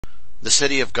The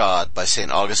City of God by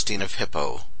St. Augustine of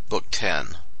Hippo, Book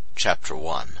 10, Chapter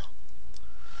 1.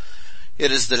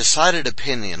 It is the decided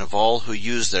opinion of all who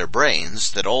use their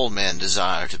brains that all men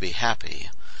desire to be happy.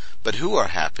 But who are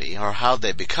happy, or how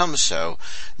they become so,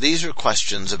 these are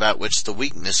questions about which the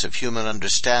weakness of human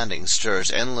understanding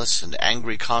stirs endless and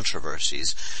angry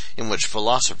controversies, in which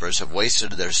philosophers have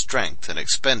wasted their strength and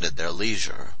expended their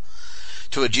leisure.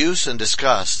 To adduce and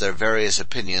discuss their various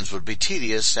opinions would be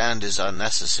tedious and is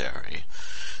unnecessary.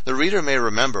 The reader may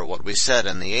remember what we said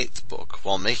in the 8th book,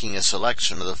 while making a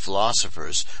selection of the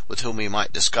philosophers with whom we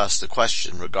might discuss the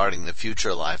question regarding the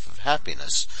future life of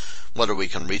happiness, whether we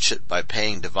can reach it by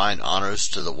paying divine honors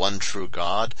to the one true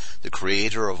God, the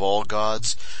creator of all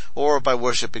gods, or by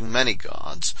worshipping many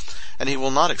gods, and he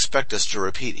will not expect us to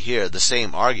repeat here the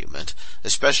same argument,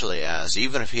 especially as,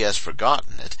 even if he has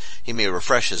forgotten it, he may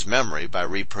refresh his memory by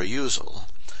reperusal.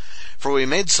 For we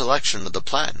made selection of the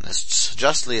Platonists,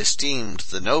 justly esteemed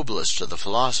the noblest of the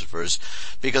philosophers,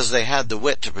 because they had the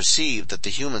wit to perceive that the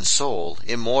human soul,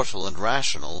 immortal and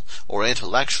rational, or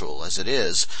intellectual as it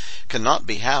is, cannot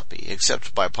be happy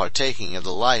except by partaking of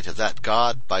the light of that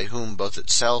God by whom both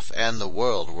itself and the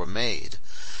world were made,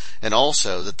 and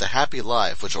also that the happy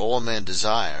life which all men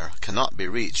desire cannot be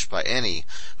reached by any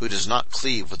who does not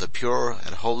cleave with a pure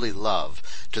and holy love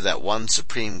to that one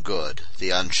supreme good,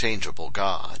 the unchangeable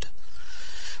God.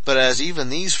 But as even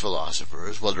these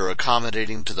philosophers, whether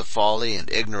accommodating to the folly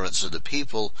and ignorance of the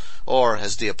people, or,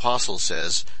 as the Apostle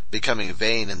says, becoming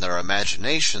vain in their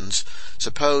imaginations,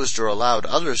 supposed or allowed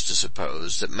others to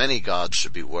suppose that many gods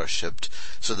should be worshipped,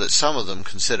 so that some of them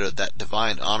considered that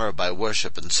divine honor by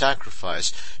worship and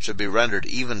sacrifice should be rendered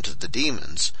even to the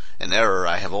demons, an error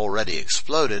I have already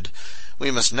exploded, we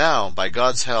must now, by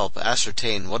God's help,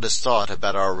 ascertain what is thought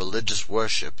about our religious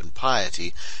worship and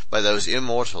piety by those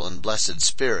immortal and blessed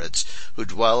spirits who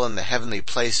dwell in the heavenly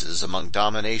places among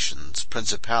dominations,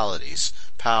 principalities,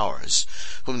 powers,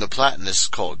 whom the Platonists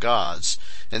call gods,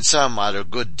 and some either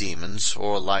good demons,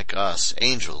 or, like us,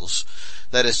 angels.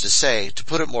 That is to say, to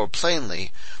put it more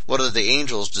plainly, whether the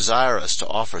angels desire us to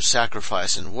offer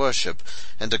sacrifice and worship,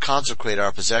 and to consecrate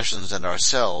our possessions and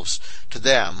ourselves to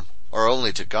them, or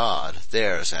only to God,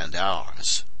 theirs and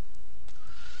ours.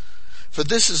 For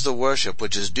this is the worship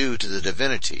which is due to the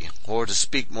divinity, or to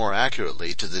speak more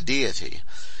accurately, to the deity.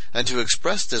 And to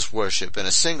express this worship in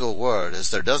a single word,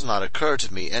 as there does not occur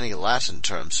to me any Latin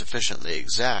term sufficiently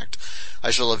exact,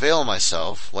 I shall avail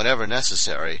myself, whenever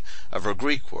necessary, of a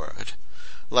Greek word.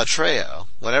 Latreia,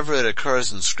 whenever it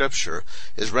occurs in Scripture,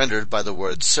 is rendered by the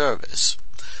word service.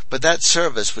 But that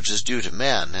service which is due to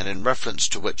men, and in reference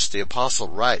to which the Apostle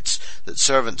writes that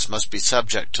servants must be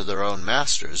subject to their own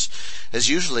masters, is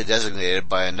usually designated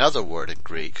by another word in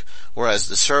Greek, whereas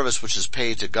the service which is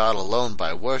paid to God alone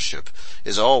by worship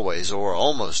is always, or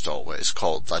almost always,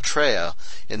 called latreia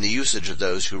in the usage of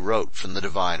those who wrote from the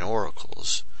divine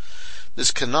oracles.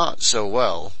 This cannot so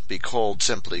well be called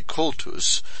simply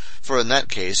cultus, for in that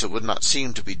case it would not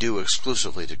seem to be due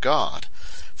exclusively to God.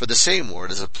 For the same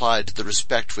word is applied to the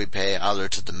respect we pay either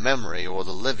to the memory or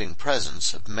the living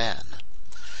presence of men.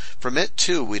 From it,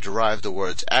 too, we derive the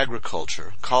words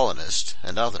agriculture, colonist,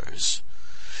 and others.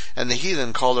 And the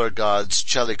heathen call their gods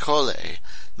chelicole,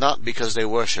 not because they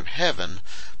worship heaven,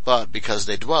 but because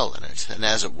they dwell in it, and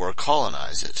as it were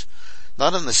colonize it.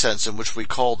 Not in the sense in which we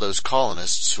call those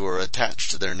colonists who are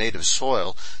attached to their native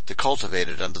soil to cultivate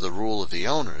it under the rule of the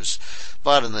owners,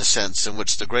 but in the sense in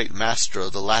which the great master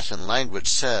of the Latin language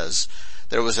says,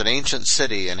 "There was an ancient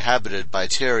city inhabited by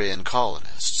Tyrian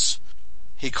colonists."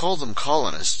 He called them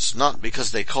colonists not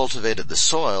because they cultivated the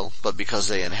soil, but because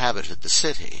they inhabited the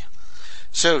city.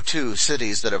 So, too,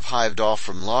 cities that have hived off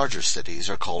from larger cities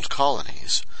are called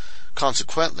colonies.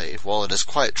 Consequently, while it is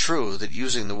quite true that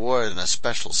using the word in a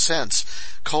special sense,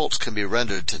 cult can be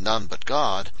rendered to none but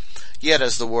God, yet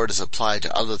as the word is applied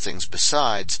to other things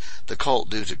besides, the cult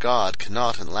due to God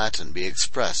cannot in Latin be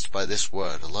expressed by this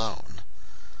word alone.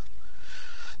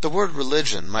 The word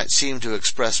religion might seem to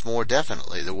express more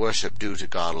definitely the worship due to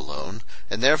God alone,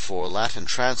 and therefore Latin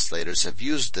translators have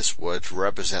used this word to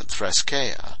represent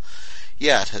threskeia.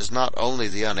 Yet, as not only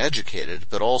the uneducated,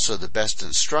 but also the best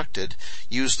instructed,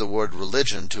 use the word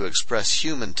religion to express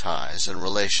human ties and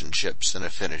relationships and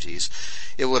affinities,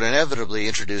 it would inevitably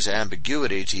introduce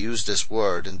ambiguity to use this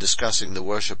word in discussing the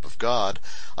worship of God,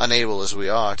 unable as we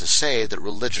are to say that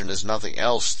religion is nothing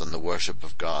else than the worship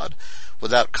of God,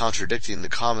 without contradicting the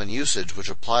common usage which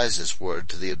applies this word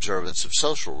to the observance of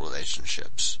social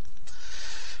relationships.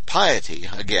 Piety,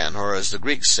 again, or as the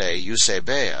Greeks say,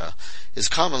 eusebeia, is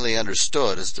commonly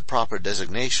understood as the proper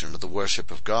designation of the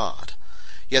worship of God.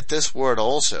 Yet this word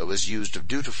also is used of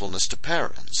dutifulness to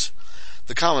parents.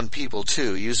 The common people,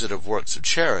 too, use it of works of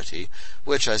charity,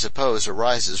 which, I suppose,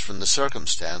 arises from the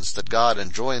circumstance that God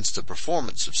enjoins the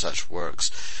performance of such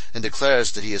works, and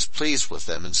declares that he is pleased with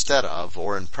them instead of,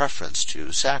 or in preference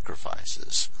to,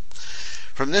 sacrifices.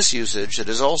 From this usage it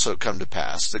has also come to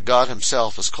pass that God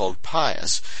himself is called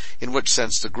pious, in which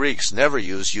sense the Greeks never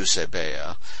use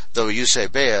eusebeia, though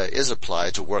eusebeia is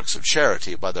applied to works of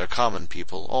charity by their common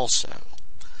people also.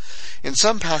 In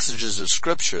some passages of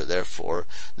Scripture, therefore,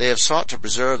 they have sought to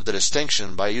preserve the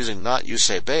distinction by using not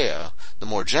eusebeia, the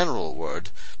more general word,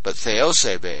 but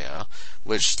theosebeia,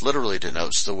 which literally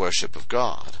denotes the worship of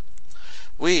God.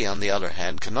 We, on the other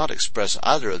hand, cannot express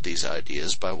either of these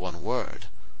ideas by one word.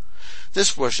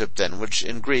 This worship, then, which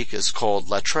in Greek is called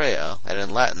latreia, and in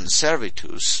Latin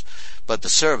servitus, but the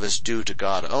service due to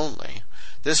God only,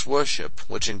 this worship,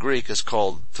 which in Greek is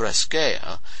called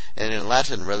threskeia, and in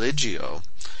Latin religio,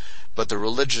 but the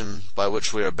religion by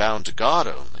which we are bound to God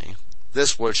only,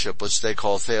 this worship which they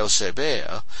call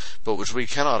theosebeia, but which we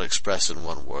cannot express in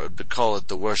one word, but call it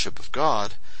the worship of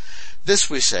God, this,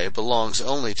 we say, belongs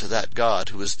only to that God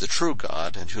who is the true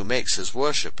God, and who makes his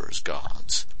worshippers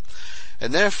gods.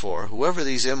 And therefore, whoever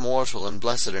these immortal and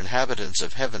blessed inhabitants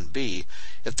of heaven be,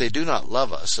 if they do not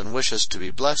love us and wish us to be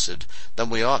blessed,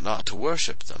 then we ought not to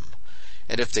worship them.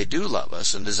 And if they do love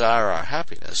us and desire our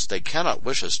happiness, they cannot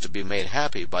wish us to be made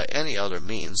happy by any other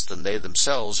means than they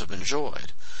themselves have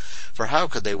enjoyed. For how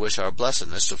could they wish our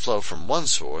blessedness to flow from one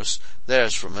source,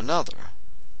 theirs from another?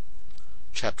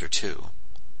 Chapter 2.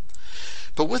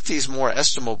 But with these more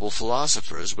estimable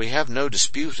philosophers we have no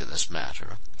dispute in this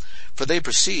matter. For they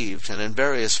perceived, and in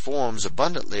various forms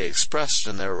abundantly expressed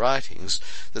in their writings,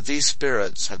 that these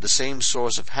spirits have the same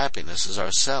source of happiness as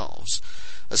ourselves,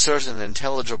 a certain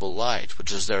intelligible light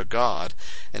which is their God,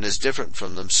 and is different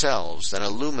from themselves, and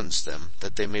illumines them,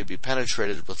 that they may be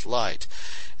penetrated with light,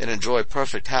 and enjoy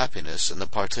perfect happiness in the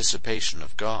participation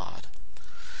of God.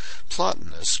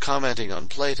 Plotinus, commenting on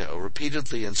Plato,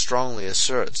 repeatedly and strongly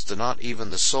asserts that not even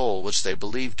the soul, which they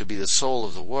believe to be the soul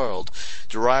of the world,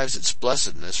 derives its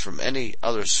blessedness from any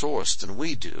other source than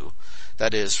we do,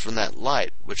 that is, from that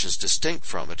light which is distinct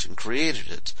from it and created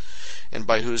it, and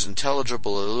by whose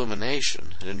intelligible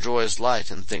illumination it enjoys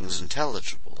light in things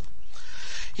intelligible.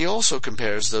 He also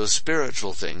compares those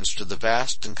spiritual things to the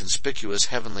vast and conspicuous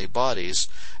heavenly bodies,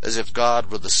 as if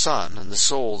God were the sun and the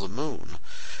soul the moon,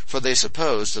 for they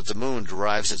suppose that the moon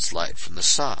derives its light from the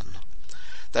sun.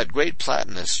 That great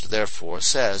Platonist, therefore,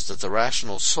 says that the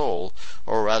rational soul,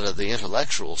 or rather the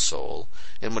intellectual soul,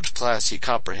 in which class he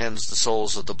comprehends the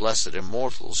souls of the blessed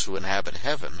immortals who inhabit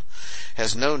heaven,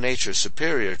 has no nature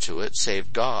superior to it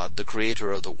save God, the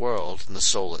creator of the world, and the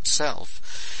soul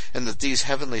itself, and that these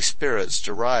heavenly spirits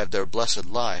derive their blessed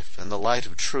life and the light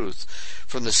of truth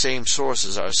from the same source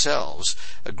as ourselves,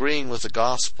 agreeing with the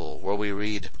Gospel, where we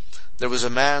read, "There was a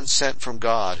man sent from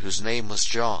God whose name was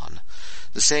John.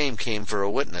 The same came for a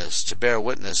witness, to bear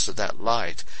witness of that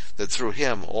light, that through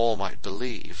him all might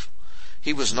believe.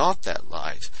 He was not that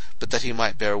light, but that he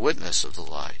might bear witness of the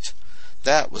light.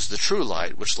 That was the true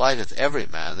light which lighteth every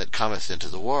man that cometh into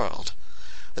the world."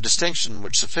 A distinction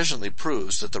which sufficiently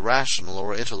proves that the rational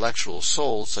or intellectual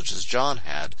soul, such as John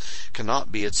had,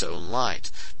 cannot be its own light,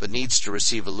 but needs to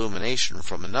receive illumination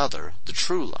from another, the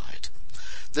true light.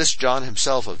 This John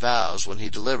himself avows when he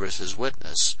delivers his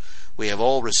witness, "We have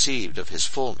all received of his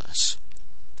fullness."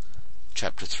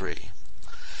 Chapter 3.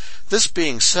 This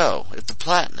being so, if the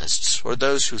Platonists, or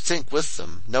those who think with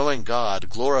them, knowing God,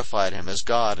 glorified him as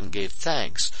God and gave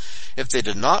thanks, if they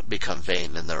did not become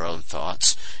vain in their own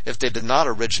thoughts, if they did not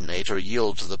originate or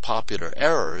yield to the popular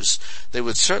errors, they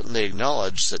would certainly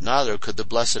acknowledge that neither could the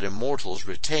blessed immortals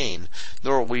retain,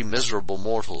 nor we miserable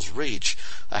mortals reach,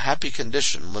 a happy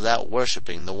condition without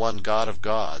worshipping the one God of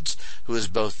gods, who is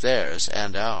both theirs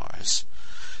and ours.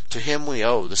 To him we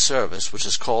owe the service which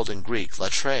is called in Greek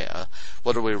latreia,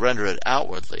 whether we render it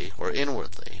outwardly or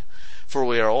inwardly. For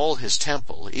we are all his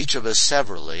temple, each of us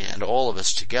severally, and all of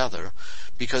us together,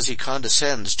 because he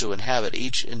condescends to inhabit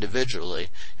each individually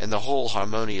in the whole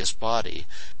harmonious body,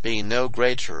 being no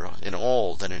greater in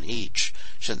all than in each,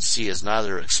 since he is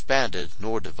neither expanded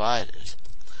nor divided.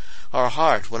 Our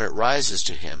heart, when it rises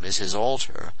to him, is his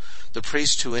altar. The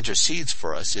priest who intercedes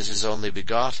for us is his only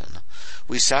begotten.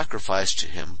 We sacrifice to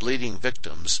him bleeding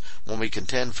victims, when we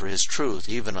contend for his truth,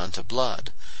 even unto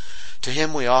blood. To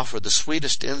him we offer the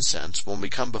sweetest incense, when we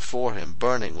come before him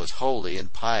burning with holy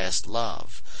and pious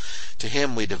love. To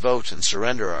him we devote and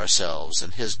surrender ourselves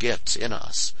and his gifts in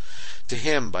us. To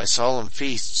him, by solemn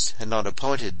feasts and on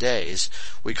appointed days,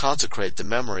 we consecrate the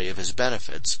memory of his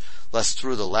benefits, lest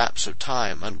through the lapse of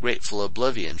time ungrateful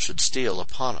oblivion should steal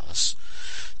upon us.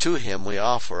 To him we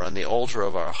offer on the altar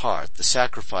of our heart the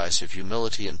sacrifice of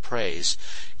humility and praise,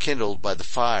 kindled by the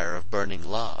fire of burning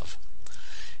love.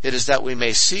 It is that we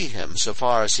may see him so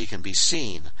far as he can be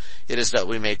seen. It is that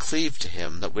we may cleave to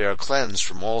him, that we are cleansed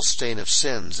from all stain of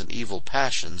sins and evil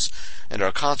passions, and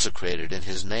are consecrated in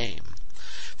his name.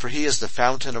 For he is the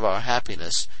fountain of our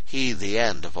happiness, he the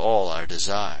end of all our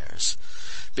desires.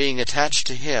 Being attached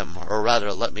to him, or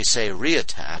rather let me say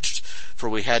reattached, for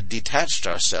we had detached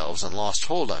ourselves and lost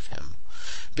hold of him.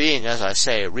 Being, as I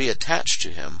say, reattached to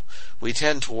him, we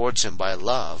tend towards him by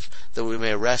love, that we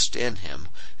may rest in him,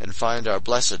 and find our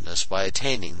blessedness by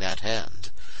attaining that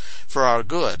end. For our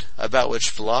good, about which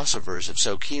philosophers have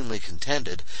so keenly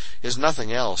contended, is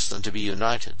nothing else than to be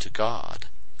united to God.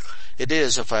 It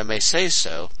is, if I may say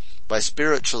so, by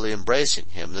spiritually embracing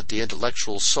him that the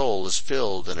intellectual soul is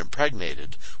filled and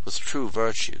impregnated with true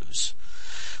virtues.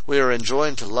 We are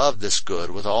enjoined to love this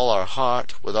good with all our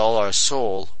heart, with all our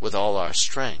soul, with all our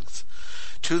strength.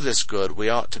 To this good we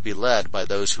ought to be led by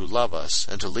those who love us,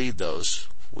 and to lead those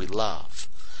we love.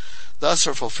 Thus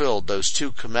are fulfilled those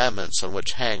 2 commandments on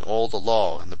which hang all the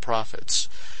law and the prophets.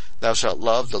 Thou shalt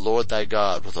love the Lord thy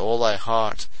God with all thy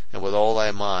heart, and with all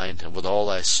thy mind, and with all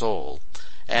thy soul,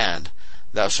 and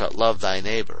thou shalt love thy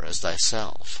neighbor as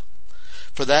thyself.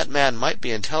 For that man might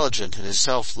be intelligent in his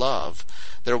self-love,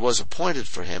 there was appointed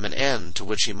for him an end to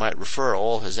which he might refer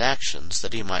all his actions,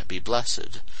 that he might be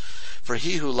blessed. For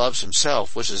he who loves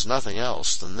himself wishes nothing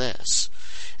else than this,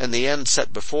 and the end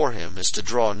set before him is to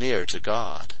draw near to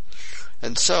God.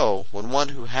 And so, when one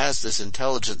who has this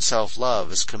intelligent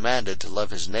self-love is commanded to love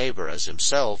his neighbor as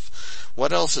himself,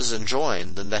 what else is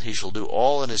enjoined than that he shall do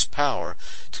all in his power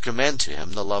to commend to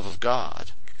him the love of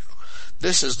God?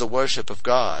 This is the worship of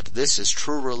God, this is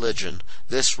true religion,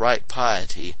 this right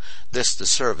piety, this the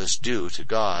service due to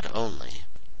God only.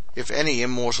 If any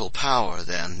immortal power,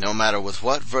 then, no matter with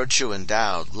what virtue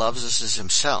endowed, loves us as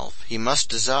himself, he must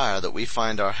desire that we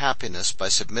find our happiness by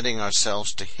submitting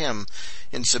ourselves to him,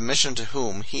 in submission to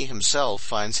whom he himself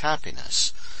finds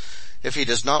happiness. If he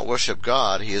does not worship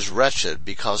God, he is wretched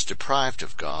because deprived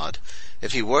of God.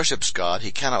 If he worships God,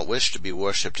 he cannot wish to be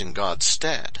worshipped in God's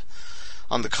stead.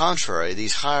 On the contrary,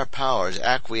 these higher powers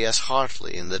acquiesce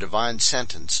heartily in the divine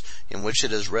sentence in which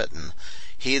it is written,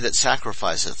 He that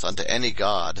sacrificeth unto any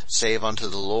god, save unto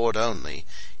the Lord only,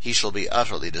 he shall be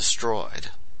utterly destroyed.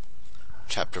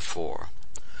 Chapter 4.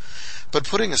 But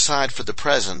putting aside for the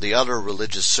present the other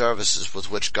religious services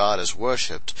with which God is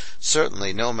worshipped,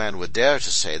 certainly no man would dare to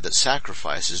say that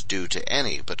sacrifice is due to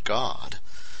any but God.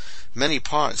 Many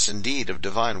parts, indeed, of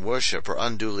divine worship are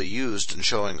unduly used in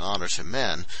showing honor to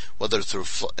men, whether through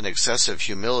an excessive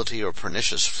humility or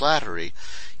pernicious flattery.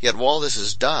 Yet while this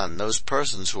is done, those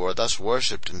persons who are thus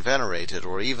worshipped and venerated,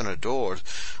 or even adored,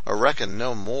 are reckoned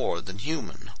no more than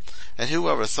human. And who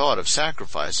ever thought of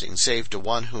sacrificing save to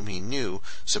one whom he knew,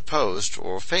 supposed,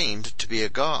 or feigned to be a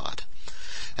god?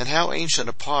 And how ancient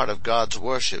a part of God's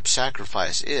worship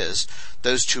sacrifice is,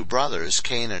 those 2 brothers,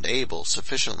 Cain and Abel,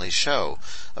 sufficiently show,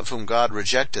 of whom God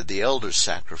rejected the elder's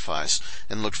sacrifice,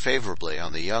 and looked favorably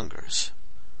on the younger's.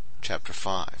 Chapter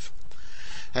 5.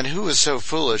 And who is so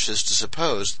foolish as to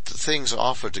suppose that the things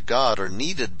offered to God are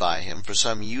needed by him for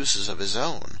some uses of his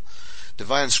own?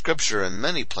 Divine Scripture in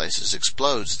many places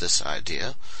explodes this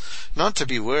idea. Not to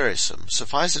be wearisome,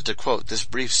 suffice it to quote this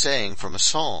brief saying from a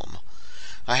psalm,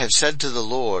 I have said to the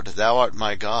Lord, Thou art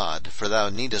my God, for thou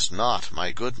needest not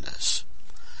my goodness.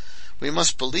 We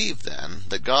must believe, then,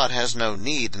 that God has no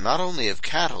need not only of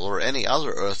cattle or any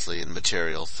other earthly and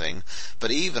material thing,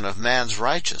 but even of man's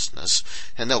righteousness,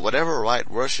 and that whatever right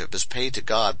worship is paid to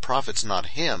God profits not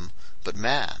him, but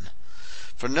man.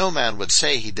 For no man would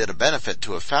say he did a benefit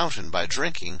to a fountain by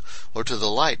drinking, or to the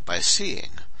light by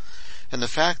seeing. And the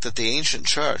fact that the ancient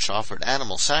church offered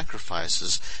animal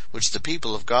sacrifices, which the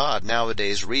people of God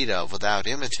nowadays read of without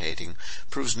imitating,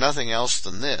 proves nothing else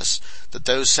than this, that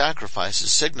those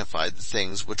sacrifices signified the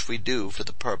things which we do for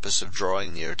the purpose of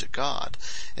drawing near to God,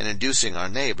 and inducing our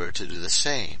neighbor to do the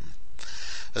same.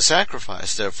 A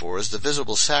sacrifice, therefore, is the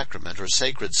visible sacrament or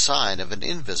sacred sign of an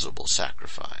invisible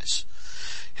sacrifice.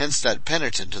 Hence that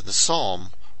penitent in the psalm,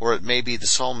 or it may be the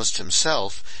psalmist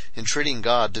himself, entreating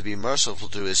God to be merciful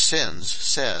to his sins,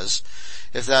 says,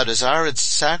 If thou desiredst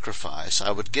sacrifice, I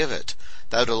would give it.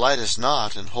 Thou delightest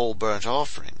not in whole burnt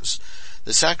offerings.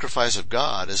 The sacrifice of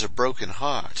God is a broken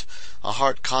heart. A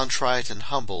heart contrite and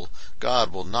humble,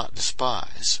 God will not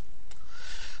despise.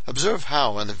 Observe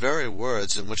how, in the very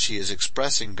words in which he is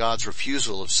expressing God's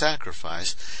refusal of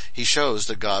sacrifice, he shows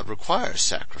that God requires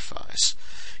sacrifice.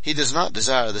 He does not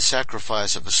desire the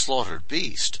sacrifice of a slaughtered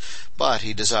beast, but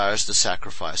he desires the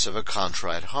sacrifice of a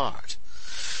contrite heart.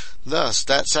 Thus,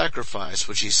 that sacrifice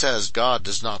which he says God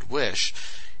does not wish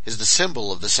is the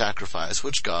symbol of the sacrifice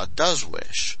which God does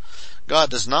wish. God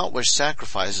does not wish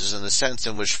sacrifices in the sense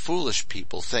in which foolish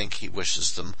people think he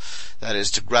wishes them, that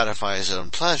is, to gratify his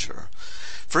own pleasure.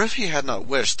 For if he had not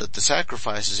wished that the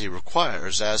sacrifices he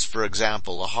requires, as, for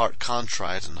example, a heart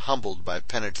contrite and humbled by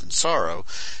penitent sorrow,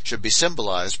 should be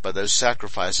symbolized by those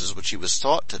sacrifices which he was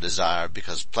thought to desire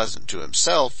because pleasant to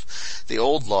himself, the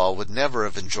old law would never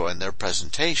have enjoined their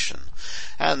presentation,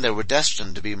 and they were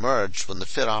destined to be merged when the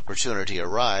fit opportunity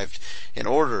arrived, in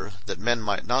order that men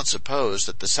might not suppose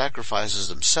that the sacrifices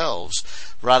themselves,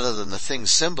 rather than the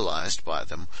things symbolized by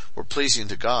them, were pleasing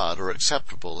to God or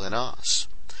acceptable in us.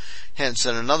 Hence,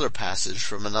 in another passage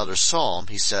from another psalm,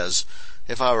 he says,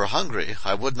 "If I were hungry,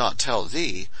 I would not tell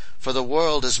thee, for the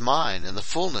world is mine, and the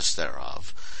fullness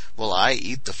thereof. Will I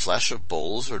eat the flesh of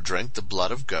bulls, or drink the blood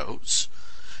of goats?"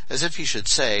 As if he should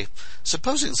say,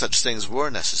 supposing such things were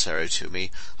necessary to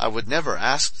me, I would never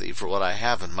ask thee for what I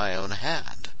have in my own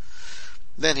hand.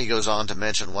 Then he goes on to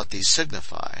mention what these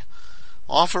signify.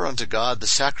 "Offer unto God the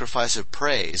sacrifice of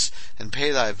praise, and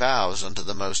pay thy vows unto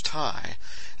the Most High,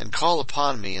 and call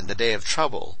upon me in the day of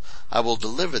trouble. I will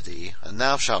deliver thee, and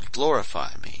thou shalt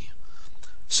glorify me."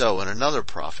 So in another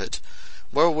prophet,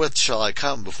 "Wherewith shall I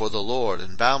come before the Lord,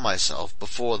 and bow myself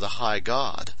before the high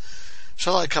God?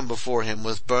 Shall I come before him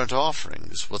with burnt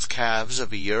offerings, with calves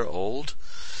of a year old?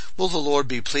 Will the Lord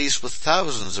be pleased with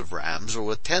thousands of rams, or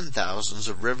with 10,000s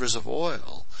of rivers of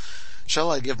oil?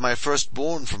 Shall I give my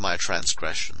firstborn for my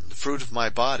transgression, the fruit of my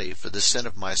body for the sin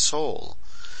of my soul?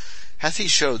 Hath he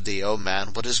showed thee, O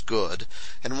man, what is good?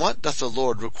 And what doth the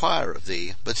Lord require of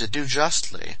thee, but to do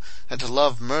justly, and to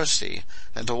love mercy,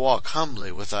 and to walk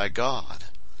humbly with thy God?"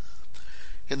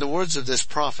 In the words of this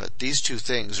prophet, these two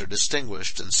things are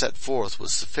distinguished and set forth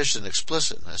with sufficient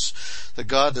explicitness, that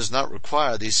God does not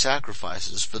require these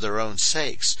sacrifices for their own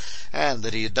sakes, and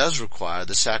that he does require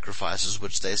the sacrifices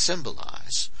which they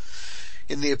symbolize.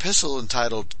 In the epistle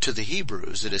entitled To the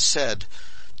Hebrews, it is said,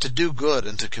 "To do good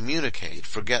and to communicate,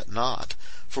 forget not,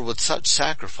 for with such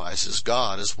sacrifices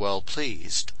God is well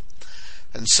pleased."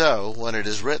 And so, when it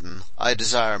is written, "I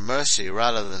desire mercy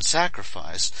rather than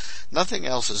sacrifice," nothing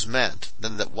else is meant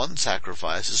than that one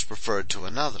sacrifice is preferred to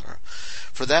another.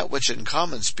 For that which in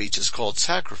common speech is called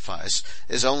sacrifice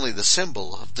is only the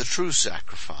symbol of the true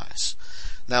sacrifice.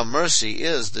 Now mercy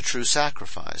is the true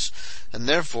sacrifice, and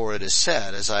therefore it is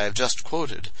said, as I have just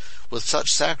quoted, "With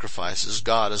such sacrifices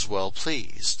God is well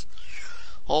pleased."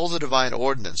 All the divine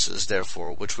ordinances,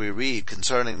 therefore, which we read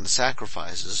concerning the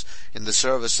sacrifices in the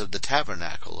service of the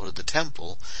tabernacle or the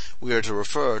temple, we are to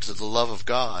refer to the love of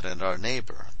God and our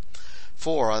neighbor.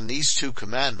 For on these two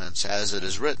commandments, as it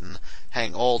is written,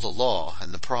 hang all the law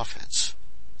and the prophets.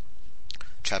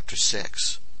 Chapter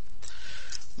 6.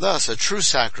 Thus, a true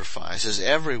sacrifice is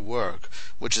every work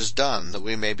which is done that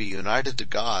we may be united to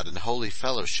God in holy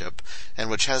fellowship, and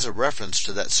which has a reference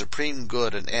to that supreme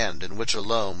good and end in which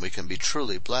alone we can be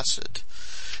truly blessed.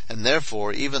 And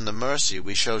therefore even the mercy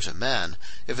we show to men,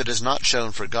 if it is not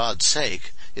shown for God's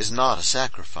sake, is not a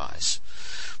sacrifice.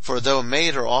 For though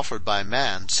made or offered by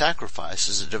man, sacrifice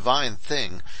is a divine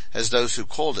thing, as those who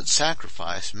called it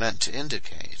sacrifice meant to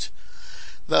indicate.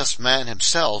 Thus man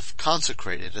himself,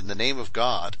 consecrated in the name of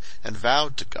God and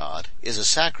vowed to God, is a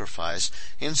sacrifice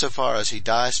insofar as he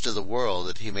dies to the world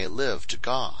that he may live to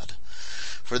God.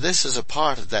 For this is a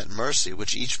part of that mercy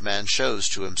which each man shows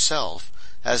to himself,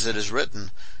 as it is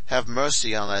written, "Have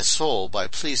mercy on thy soul by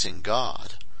pleasing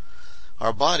God."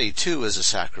 Our body too is a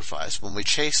sacrifice when we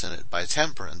chasten it by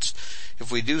temperance, if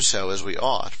we do so as we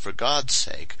ought, for God's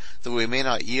sake, that we may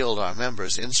not yield our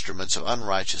members instruments of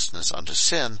unrighteousness unto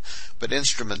sin, but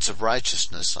instruments of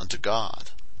righteousness unto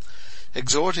God.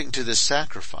 Exhorting to this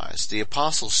sacrifice, the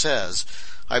apostle says,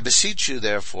 "I beseech you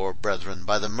therefore, brethren,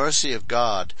 by the mercy of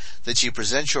God, that ye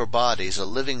present your bodies a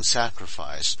living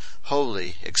sacrifice,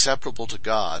 holy, acceptable to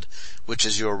God, which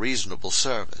is your reasonable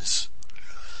service."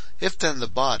 If then the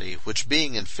body, which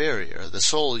being inferior, the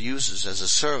soul uses as a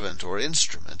servant or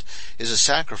instrument, is a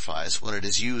sacrifice when it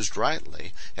is used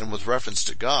rightly, and with reference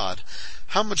to God,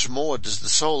 how much more does the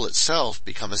soul itself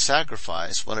become a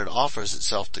sacrifice when it offers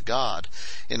itself to God,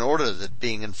 in order that,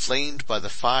 being inflamed by the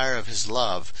fire of his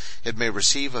love, it may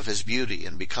receive of his beauty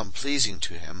and become pleasing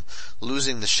to him,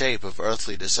 losing the shape of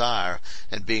earthly desire,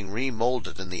 and being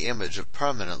remolded in the image of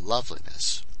permanent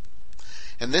loveliness.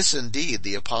 And this indeed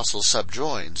the apostle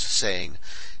subjoins, saying,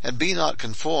 "And be not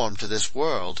conformed to this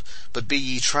world, but be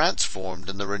ye transformed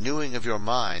in the renewing of your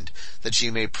mind, that ye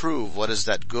may prove what is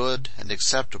that good and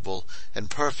acceptable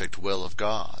and perfect will of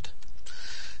God."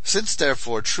 Since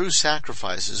therefore true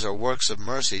sacrifices are works of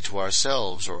mercy to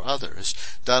ourselves or others,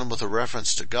 done with a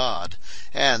reference to God,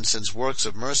 and since works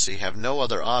of mercy have no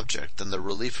other object than the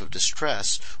relief of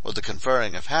distress or the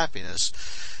conferring of happiness,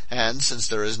 and since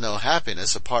there is no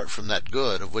happiness apart from that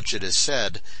good of which it is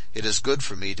said, "It is good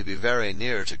for me to be very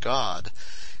near to God,"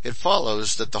 it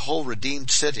follows that the whole redeemed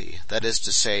city, that is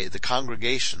to say, the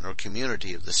congregation or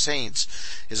community of the saints,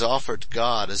 is offered to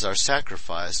God as our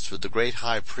sacrifice through the great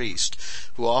high priest,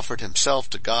 who offered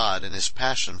himself to God in his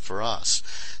passion for us,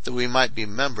 that we might be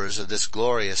members of this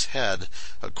glorious head,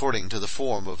 according to the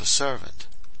form of a servant.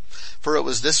 For it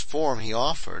was this form he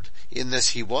offered, in this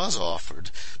he was offered,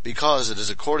 because it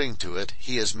is according to it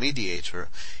he is mediator,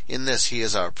 in this he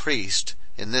is our priest,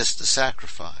 in this the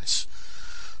sacrifice.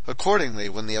 Accordingly,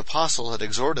 when the apostle had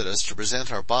exhorted us to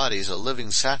present our bodies a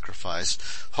living sacrifice,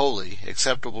 holy,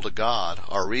 acceptable to God,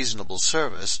 our reasonable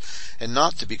service, and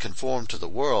not to be conformed to the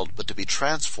world, but to be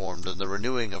transformed in the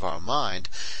renewing of our mind,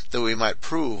 that we might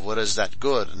prove what is that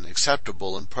good and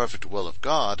acceptable and perfect will of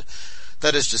God,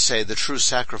 that is to say, the true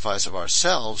sacrifice of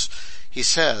ourselves, he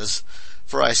says,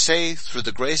 "For I say, through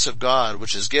the grace of God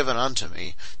which is given unto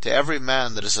me, to every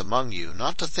man that is among you,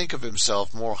 not to think of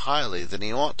himself more highly than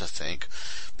he ought to think,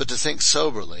 but to think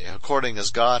soberly, according as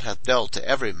God hath dealt to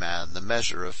every man the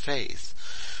measure of faith.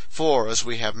 For as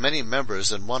we have many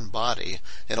members in one body,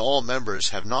 and all members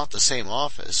have not the same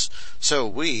office, so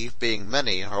we, being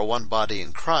many, are one body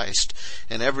in Christ,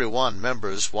 and every one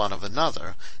members one of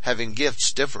another, having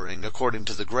gifts differing according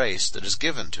to the grace that is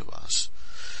given to us.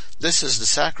 This is the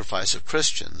sacrifice of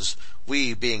Christians,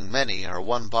 we, being many, are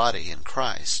one body in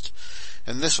Christ.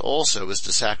 And this also is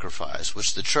the sacrifice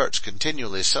which the Church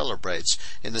continually celebrates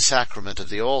in the sacrament of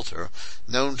the altar,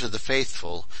 known to the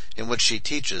faithful, in which she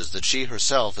teaches that she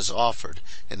herself is offered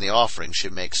in the offering she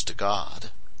makes to God."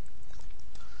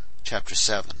 Chapter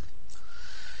 7.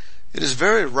 It is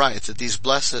very right that these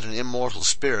blessed and immortal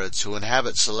spirits who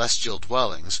inhabit celestial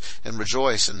dwellings and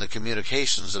rejoice in the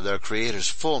communications of their Creator's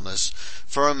fullness,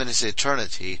 firm in his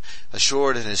eternity,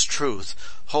 assured in his truth,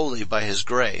 holy by his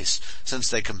grace, since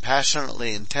they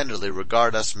compassionately and tenderly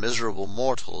regard us miserable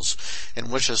mortals, and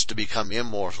wish us to become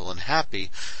immortal and happy,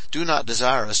 do not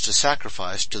desire us to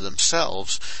sacrifice to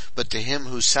themselves, but to him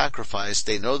whose sacrifice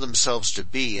they know themselves to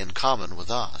be in common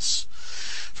with us.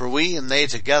 For we and they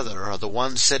together are the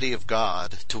one city of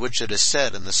God, to which it is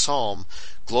said in the psalm,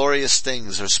 "Glorious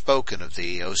things are spoken of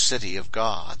thee, O city of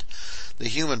God," the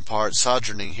human part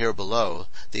sojourning here below,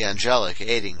 the angelic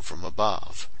aiding from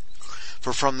above.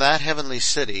 For from that heavenly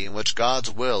city, in which God's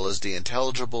will is the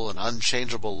intelligible and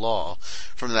unchangeable law,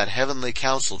 from that heavenly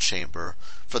council chamber,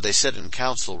 for they sit in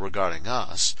council regarding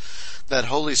us, that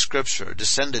holy Scripture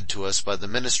descended to us by the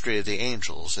ministry of the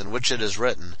angels, in which it is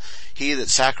written, "He that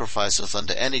sacrificeth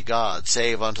unto any god,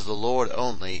 save unto the Lord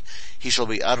only, he shall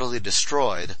be utterly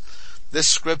destroyed." This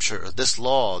Scripture, this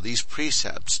law, these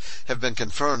precepts, have been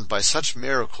confirmed by such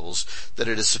miracles, that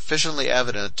it is sufficiently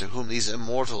evident to whom these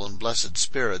immortal and blessed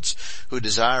spirits, who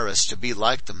desire us to be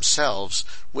like themselves,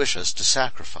 wish us to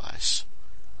sacrifice.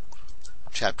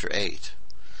 Chapter 8.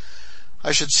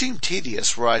 I should seem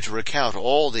tedious were I to recount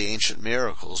all the ancient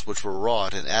miracles which were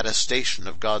wrought in attestation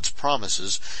of God's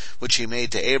promises which he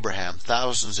made to Abraham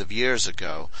thousands of years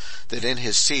ago, that in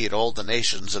his seed all the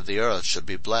nations of the earth should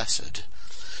be blessed.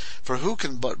 For who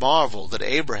can but marvel that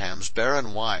Abraham's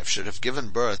barren wife should have given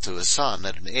birth to a son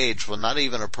at an age when not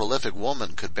even a prolific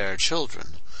woman could bear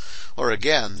children? Or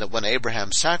again, that when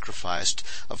Abraham sacrificed,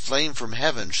 a flame from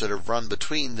heaven should have run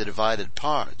between the divided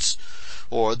parts?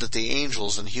 Or that the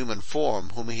angels in human form,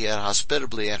 whom he had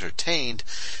hospitably entertained,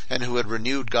 and who had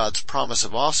renewed God's promise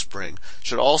of offspring,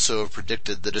 should also have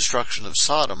predicted the destruction of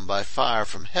Sodom by fire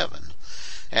from heaven?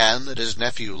 And that his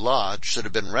nephew Lot should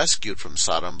have been rescued from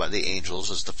Sodom by the angels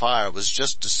as the fire was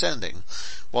just descending,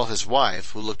 while his wife,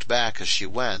 who looked back as she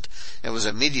went, and was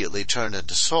immediately turned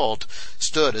into salt,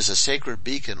 stood as a sacred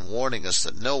beacon warning us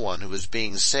that no one who is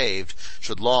being saved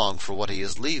should long for what he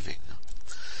is leaving.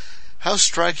 How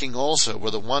striking also were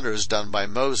the wonders done by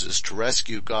Moses to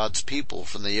rescue God's people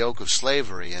from the yoke of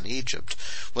slavery in Egypt,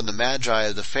 when the Magi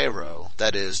of the Pharaoh,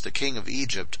 that is, the king of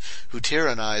Egypt, who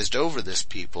tyrannized over this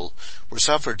people, were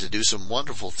suffered to do some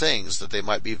wonderful things that they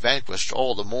might be vanquished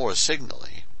all the more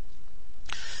signally.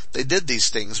 They did these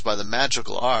things by the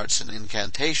magical arts and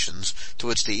incantations to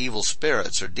which the evil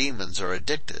spirits or demons are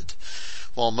addicted,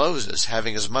 while Moses,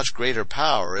 having as much greater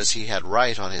power as he had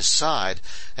right on his side,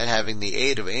 and having the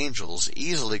aid of angels,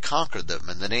 easily conquered them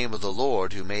in the name of the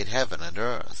Lord who made heaven and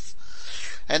earth.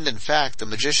 And in fact the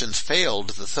magicians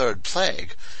failed the third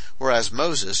plague, whereas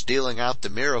Moses, dealing out the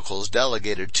miracles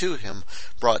delegated to him,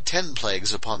 brought 10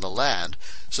 plagues upon the land,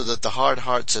 so that the hard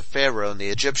hearts of Pharaoh and the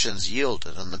Egyptians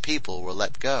yielded, and the people were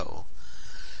let go.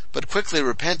 But quickly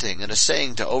repenting, and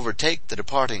essaying to overtake the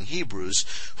departing Hebrews,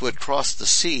 who had crossed the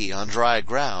sea on dry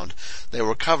ground, they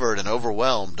were covered and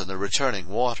overwhelmed in the returning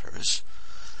waters.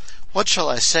 What shall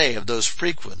I say of those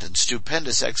frequent and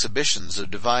stupendous exhibitions of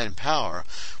divine power,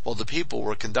 while the people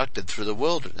were conducted through the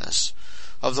wilderness?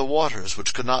 Of the waters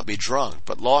which could not be drunk,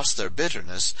 but lost their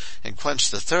bitterness, and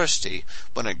quenched the thirsty,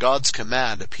 when at God's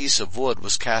command a piece of wood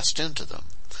was cast into them?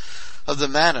 Of the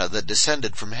manna that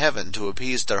descended from heaven to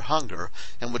appease their hunger,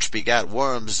 and which begat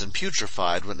worms and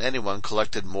putrefied when anyone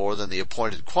collected more than the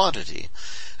appointed quantity,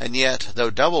 and yet, though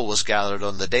double was gathered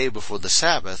on the day before the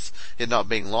Sabbath, it not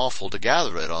being lawful to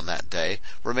gather it on that day,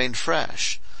 remained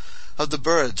fresh. Of the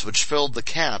birds which filled the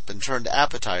camp and turned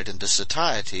appetite into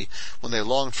satiety, when they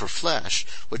longed for flesh,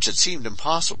 which it seemed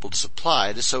impossible to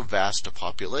supply to so vast a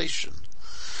population.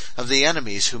 Of the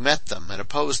enemies who met them and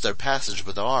opposed their passage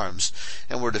with arms,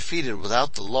 and were defeated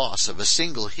without the loss of a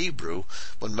single Hebrew,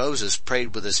 when Moses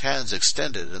prayed with his hands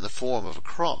extended in the form of a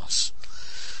cross.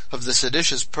 Of the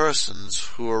seditious persons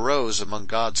who arose among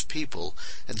God's people,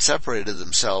 and separated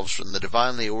themselves from the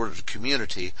divinely ordered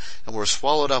community, and were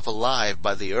swallowed up alive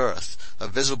by the earth, a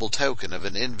visible token of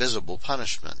an invisible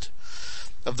punishment.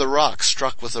 Of the rock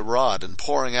struck with a rod, and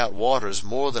pouring out waters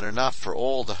more than enough for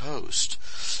all the host.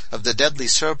 Of the deadly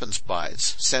serpent's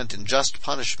bites, sent in just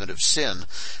punishment of sin,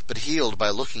 but healed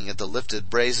by looking at the lifted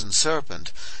brazen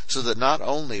serpent, so that not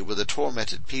only were the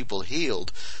tormented people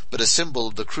healed, but a symbol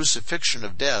of the crucifixion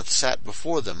of death sat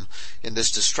before them in this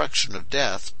destruction of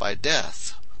death by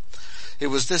death. It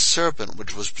was this serpent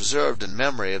which was preserved in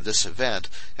memory of this event,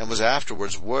 and was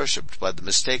afterwards worshipped by the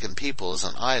mistaken people as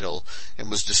an idol,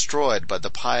 and was destroyed by the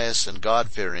pious and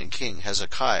God-fearing King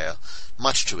Hezekiah,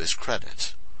 much to his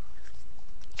credit.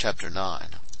 Chapter 9.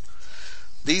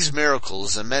 These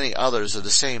miracles, and many others of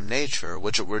the same nature,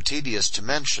 which it were tedious to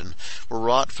mention, were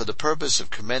wrought for the purpose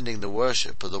of commending the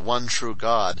worship of the one true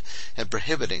God, and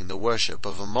prohibiting the worship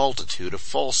of a multitude of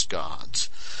false gods.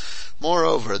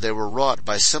 Moreover, they were wrought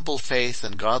by simple faith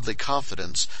and godly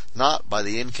confidence, not by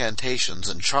the incantations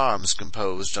and charms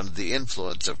composed under the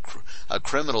influence of a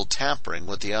criminal tampering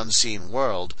with the unseen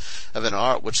world, of an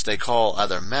art which they call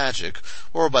either magic,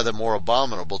 or by the more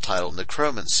abominable title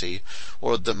necromancy,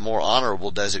 or the more honorable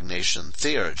designation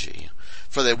theurgy.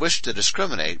 For they wish to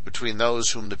discriminate between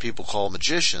those whom the people call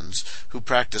magicians, who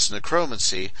practice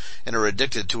necromancy, and are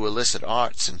addicted to illicit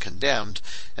arts and condemned,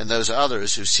 and those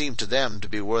others who seem to them to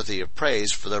be worthy of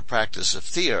praise for their practice of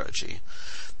theurgy.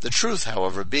 The truth,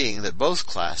 however, being that both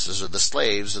classes are the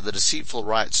slaves of the deceitful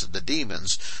rites of the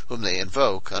demons, whom they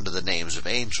invoke under the names of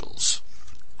angels.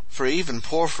 For even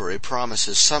Porphyry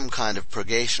promises some kind of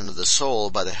purgation of the soul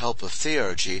by the help of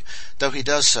theurgy, though he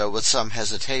does so with some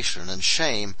hesitation and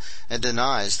shame, and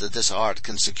denies that this art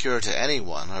can secure to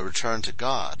anyone a return to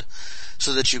God,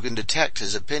 so that you can detect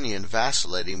his opinion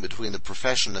vacillating between the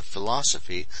profession of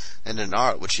philosophy and an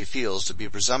art which he feels to be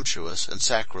presumptuous and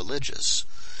sacrilegious.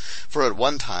 For at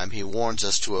one time he warns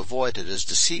us to avoid it as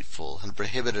deceitful and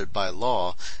prohibited by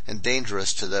law, and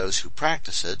dangerous to those who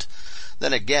practice it.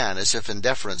 Then again, as if in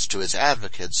deference to his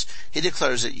advocates, he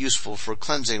declares it useful for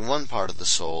cleansing one part of the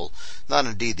soul, not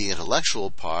indeed the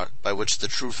intellectual part, by which the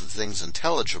truth of things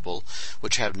intelligible,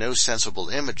 which have no sensible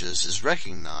images, is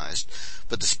recognized,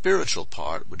 but the spiritual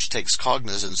part, which takes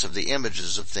cognizance of the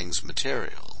images of things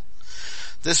material.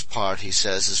 This part, he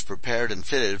says, is prepared and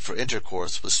fitted for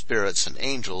intercourse with spirits and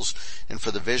angels, and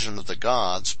for the vision of the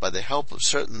gods, by the help of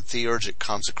certain theurgic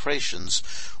consecrations,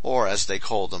 or, as they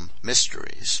call them,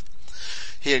 mysteries.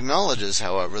 He acknowledges,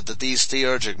 however, that these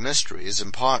theurgic mysteries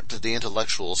impart to the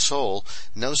intellectual soul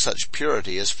no such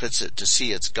purity as fits it to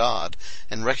see its God,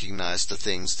 and recognize the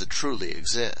things that truly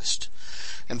exist.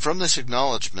 And from this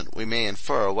acknowledgment we may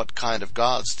infer what kind of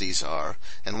gods these are,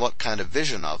 and what kind of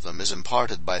vision of them is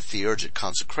imparted by theurgic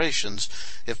consecrations,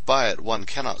 if by it one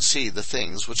cannot see the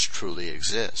things which truly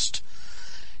exist.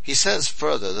 He says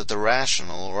further that the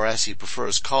rational, or as he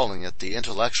prefers calling it, the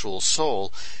intellectual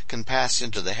soul, can pass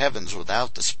into the heavens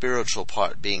without the spiritual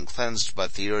part being cleansed by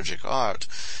theurgic art,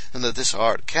 and that this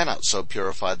art cannot so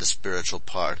purify the spiritual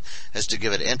part as to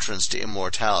give it entrance to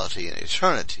immortality and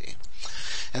eternity.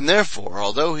 And therefore,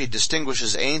 although he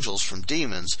distinguishes angels from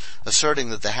demons,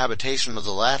 asserting that the habitation of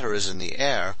the latter is in the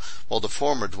air, while the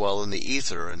former dwell in the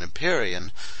ether and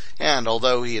empyrean, and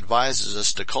although he advises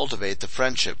us to cultivate the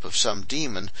friendship of some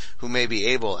demon who may be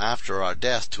able after our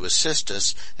death to assist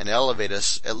us and elevate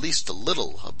us at least a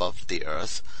little above the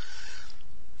earth,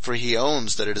 for he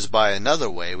owns that it is by another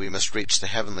way we must reach the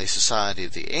heavenly society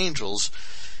of the angels,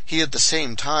 he at the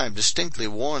same time distinctly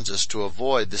warns us to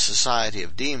avoid the society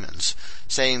of demons,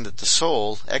 saying that the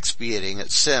soul, expiating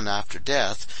its sin after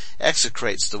death,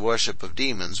 execrates the worship of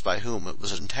demons by whom it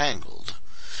was entangled.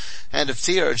 And of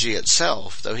theurgy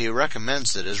itself, though he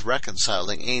recommends it as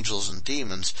reconciling angels and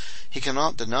demons, he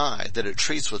cannot deny that it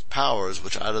treats with powers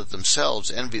which out of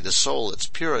themselves envy the soul its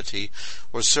purity,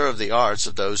 or serve the arts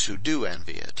of those who do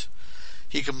envy it.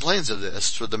 He complains of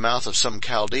this through the mouth of some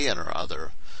Chaldean or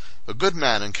other. A good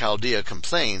man in Chaldea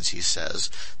complains, he says,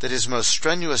 that his most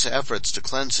strenuous efforts to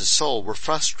cleanse his soul were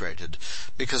frustrated,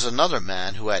 because another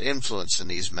man who had influence in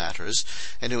these matters,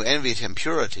 and who envied him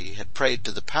purity, had prayed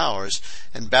to the powers,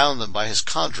 and bound them by his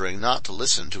conjuring not to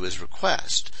listen to his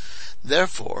request.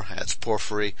 Therefore, adds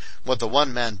Porphyry, what the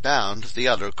one man bound, the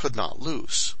other could not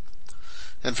loose.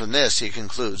 And from this he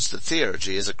concludes that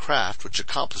theurgy is a craft which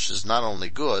accomplishes not only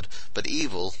good, but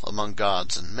evil among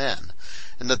gods and men,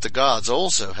 and that the gods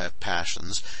also have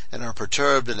passions, and are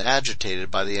perturbed and agitated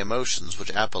by the emotions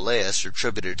which Apuleius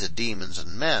attributed to demons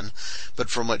and men, but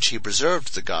from which he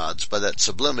preserved the gods by that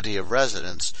sublimity of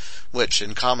residence, which,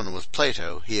 in common with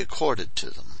Plato, he accorded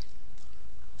to them.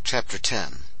 Chapter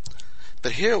 10.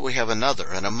 But here we have another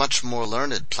and a much more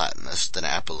learned Platonist than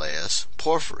Apuleius,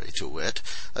 Porphyry to wit,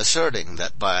 asserting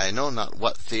that by I know not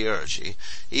what theurgy,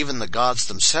 even the gods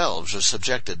themselves are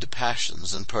subjected to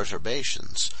passions and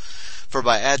perturbations. For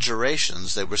by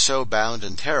adjurations they were so bound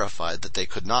and terrified that they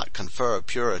could not confer a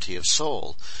purity of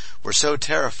soul, were so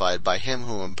terrified by him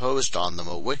who imposed on them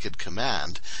a wicked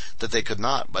command, that they could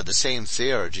not by the same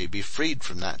theurgy be freed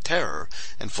from that terror,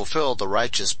 and fulfill the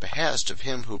righteous behest of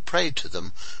him who prayed to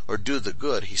them, or do the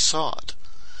good he sought.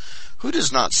 Who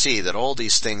does not see that all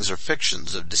these things are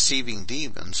fictions of deceiving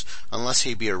demons, unless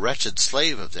he be a wretched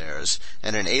slave of theirs,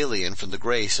 and an alien from the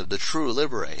grace of the true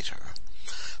liberator?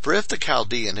 For if the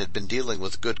Chaldean had been dealing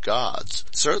with good gods,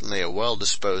 certainly a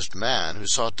well-disposed man who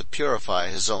sought to purify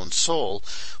his own soul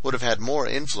would have had more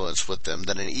influence with them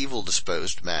than an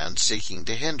evil-disposed man seeking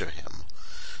to hinder him.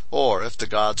 Or, if the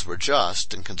gods were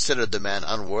just, and considered the man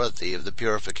unworthy of the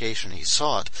purification he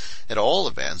sought, at all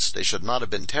events they should not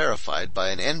have been terrified by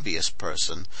an envious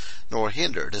person, nor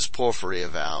hindered, as Porphyry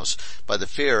avows, by the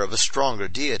fear of a stronger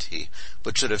deity,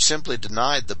 but should have simply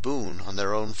denied the boon on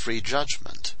their own free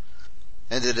judgment.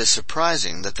 And it is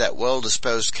surprising that that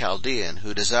well-disposed Chaldean,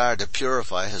 who desired to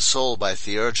purify his soul by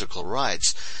theurgical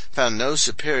rites, found no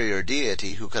superior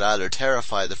deity who could either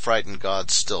terrify the frightened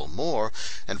gods still more,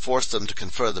 and force them to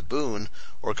confer the boon,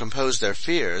 or compose their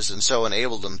fears, and so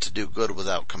enable them to do good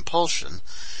without compulsion,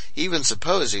 even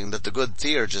supposing that the good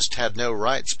theurgist had no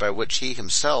rites by which he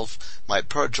himself might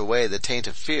purge away the taint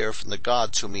of fear from the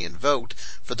gods whom he invoked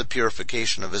for the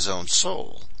purification of his own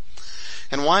soul.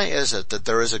 And why is it that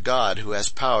there is a God who has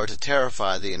power to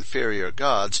terrify the inferior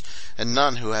gods, and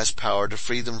none who has power to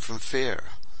free them from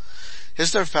fear?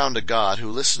 Is there found a God who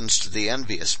listens to the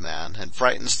envious man, and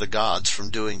frightens the gods from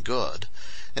doing good?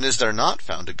 And is there not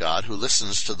found a God who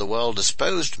listens to the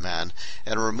well-disposed man,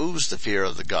 and removes the fear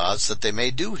of the gods that they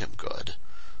may do him good?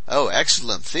 O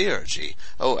excellent theurgy!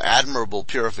 O admirable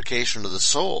purification of the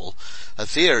soul! A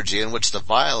theurgy in which the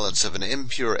violence of an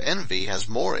impure envy has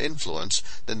more influence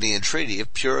than the entreaty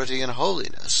of purity and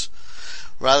holiness.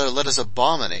 Rather let us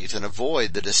abominate and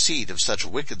avoid the deceit of such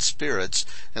wicked spirits,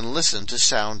 and listen to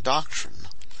sound doctrine.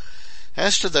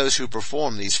 As to those who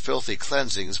perform these filthy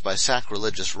cleansings by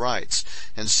sacrilegious rites,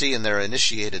 and see in their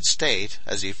initiated state,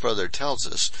 as he further tells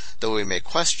us, though we may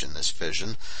question this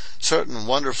vision, certain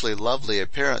wonderfully lovely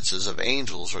appearances of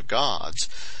angels or gods,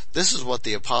 this is what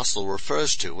the apostle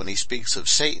refers to when he speaks of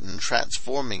Satan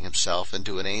transforming himself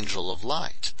into an angel of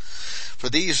light. For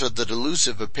these are the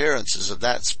delusive appearances of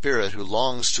that spirit who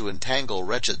longs to entangle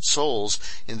wretched souls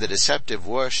in the deceptive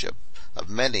worship of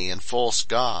many and false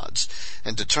gods,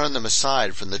 and to turn them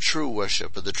aside from the true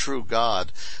worship of the true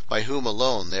God, by whom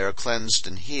alone they are cleansed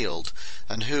and healed,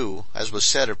 and who, as was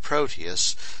said of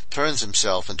Proteus, turns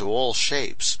himself into all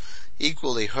shapes,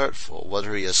 equally hurtful,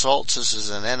 whether he assaults us as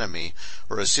an enemy,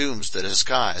 or assumes the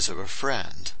disguise of a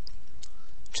friend.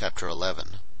 Chapter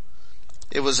 11.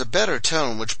 It was a better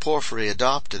tone which Porphyry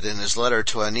adopted in his letter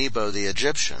to Anibo the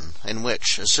Egyptian, in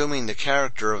which, assuming the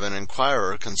character of an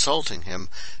inquirer consulting him,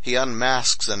 he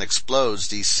unmasks and explodes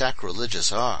these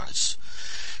sacrilegious arts.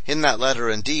 In that letter,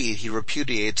 indeed, he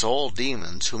repudiates all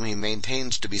demons, whom he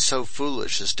maintains to be so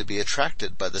foolish as to be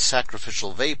attracted by the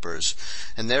sacrificial vapors,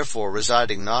 and therefore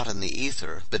residing not in the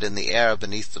ether, but in the air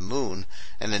beneath the moon,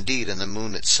 and indeed in the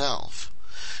moon itself.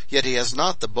 Yet he has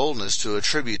not the boldness to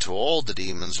attribute to all the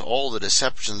demons all the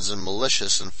deceptions and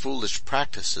malicious and foolish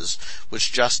practices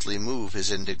which justly move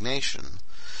his indignation.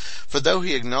 For though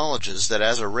he acknowledges that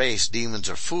as a race demons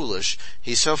are foolish,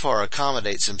 he so far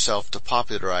accommodates himself to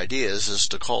popular ideas as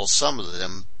to call some of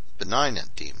them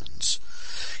benignant demons.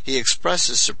 He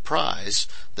expresses surprise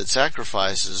that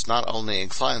sacrifices not only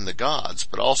incline the gods,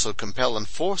 but also compel and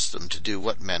force them to do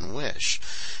what men wish,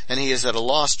 and he is at a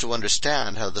loss to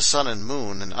understand how the sun and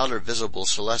moon and other visible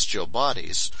celestial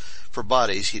bodies, for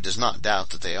bodies he does not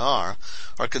doubt that they are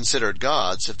considered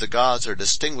gods, if the gods are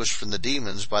distinguished from the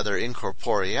demons by their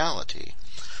incorporeality.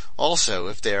 Also,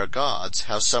 if they are gods,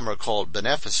 how some are called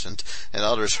beneficent and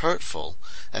others hurtful,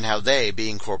 and how they,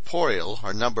 being corporeal,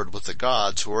 are numbered with the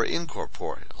gods who are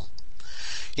incorporeal.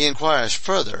 He inquires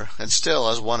further, and still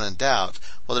has one in doubt,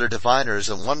 whether diviners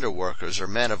and wonder-workers are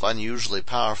men of unusually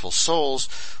powerful souls,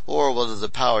 or whether the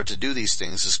power to do these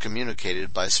things is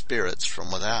communicated by spirits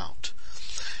from without.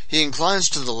 He inclines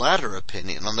to the latter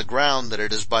opinion on the ground that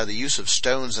it is by the use of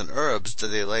stones and herbs that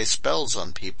they lay spells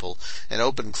on people and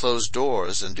open closed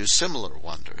doors and do similar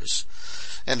wonders.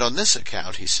 And on this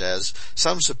account, he says,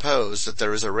 some suppose that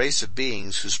there is a race of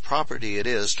beings whose property it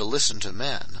is to listen to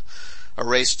men, a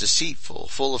race deceitful,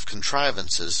 full of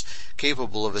contrivances,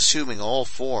 capable of assuming all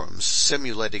forms,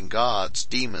 simulating gods,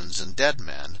 demons, and dead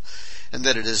men, and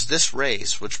that it is this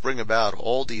race which bring about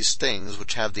all these things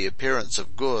which have the appearance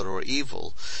of good or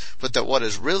evil, but that what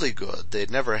is really good they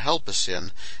never help us in,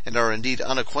 and are indeed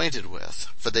unacquainted with,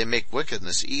 for they make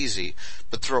wickedness easy,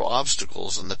 but throw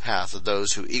obstacles in the path of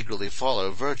those who eagerly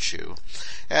follow virtue,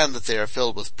 and that they are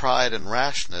filled with pride and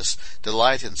rashness,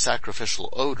 delight in sacrificial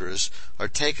odors, are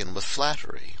taken with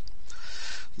flattery.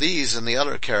 These and the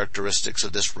other characteristics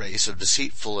of this race of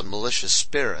deceitful and malicious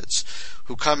spirits,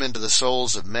 who come into the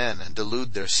souls of men and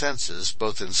delude their senses,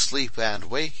 both in sleep and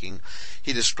waking,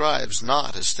 he describes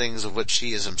not as things of which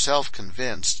he is himself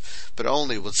convinced, but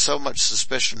only with so much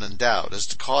suspicion and doubt as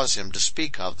to cause him to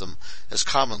speak of them as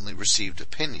commonly received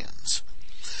opinions.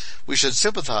 We should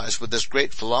sympathize with this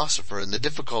great philosopher in the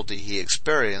difficulty he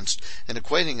experienced in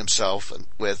acquainting himself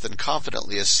with and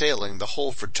confidently assailing the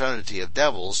whole fraternity of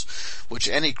devils, which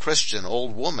any Christian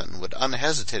old woman would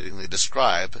unhesitatingly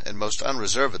describe and most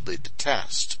unreservedly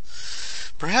detest.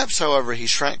 Perhaps, however, he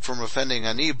shrank from offending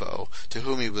Hippo, to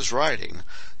whom he was writing,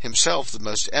 himself the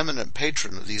most eminent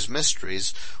patron of these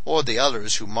mysteries, or the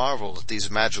others who marvel at these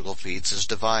magical feats as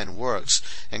divine works,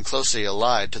 and closely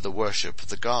allied to the worship of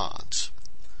the gods.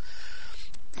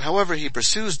 However, he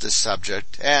pursues this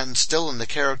subject, and, still in the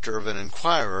character of an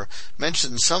inquirer,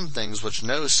 mentions some things which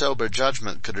no sober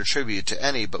judgment could attribute to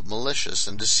any but malicious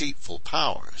and deceitful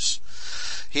powers.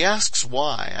 He asks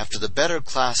why, after the better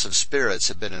class of spirits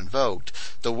have been invoked,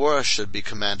 the worse should be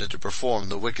commanded to perform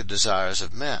the wicked desires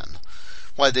of men.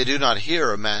 Why they do not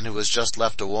hear a man who has just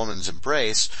left a woman's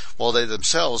embrace, while they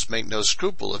themselves make no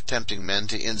scruple of tempting men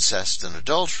to incest and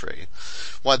adultery.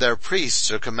 Why their priests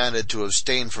are commanded to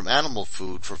abstain from animal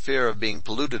food for fear of being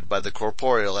polluted by the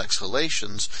corporeal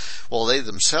exhalations, while they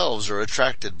themselves are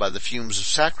attracted by the fumes of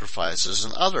sacrifices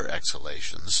and other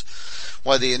exhalations.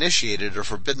 Why the initiated are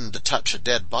forbidden to touch a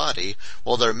dead body,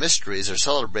 while their mysteries are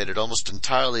celebrated almost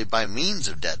entirely by means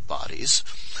of dead bodies.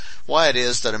 Why it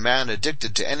is that a man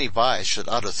addicted to any vice should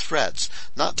utter threats,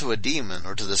 not to a demon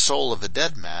or to the soul of a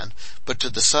dead man, but to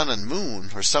the sun and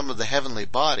moon or some of the heavenly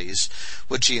bodies,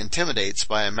 which he intimidates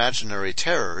by imaginary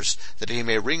terrors, that he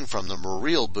may wring from them a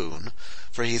real boon,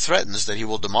 for he threatens that he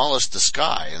will demolish the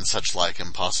sky and such like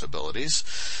impossibilities,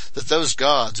 that those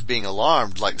gods, being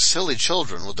alarmed like silly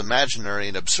children with imaginary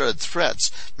and absurd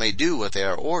threats, may do what they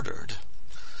are ordered.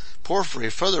 Porphyry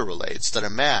further relates that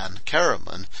a man,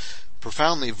 Charon,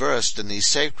 profoundly versed in these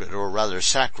sacred, or rather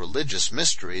sacrilegious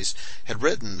mysteries, had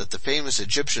written that the famous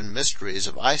Egyptian mysteries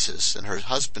of Isis and her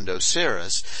husband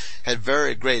Osiris had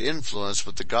very great influence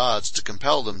with the gods to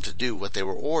compel them to do what they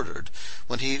were ordered,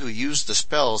 when he who used the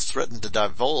spells threatened to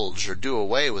divulge or do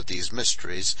away with these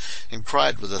mysteries, and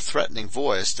cried with a threatening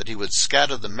voice that he would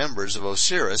scatter the members of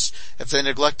Osiris if they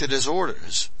neglected his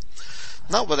orders.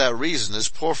 Not without reason is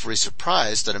Porphyry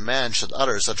surprised that a man should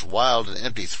utter such wild and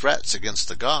empty threats against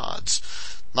the gods,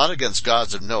 not against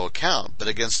gods of no account, but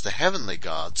against the heavenly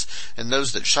gods, and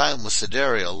those that shine with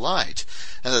sidereal light,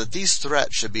 and that these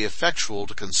threats should be effectual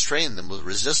to constrain them with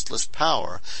resistless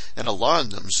power, and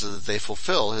alarm them so that they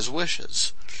fulfill his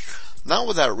wishes. Not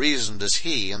without reason does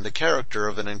he, in the character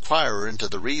of an inquirer into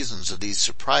the reasons of these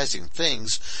surprising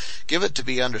things, give it to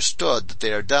be understood that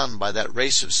they are done by that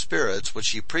race of spirits which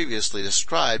he previously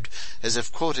described as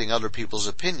if quoting other people's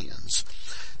opinions.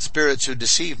 spirits who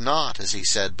deceive not, as he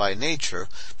said, by nature,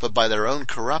 but by their own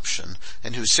corruption,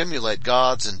 and who simulate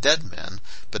gods and dead men,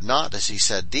 but not, as he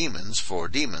said, demons, for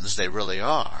demons they really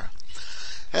are.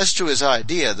 As to his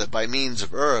idea that by means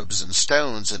of herbs and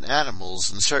stones and animals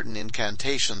and certain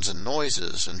incantations and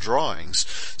noises and drawings,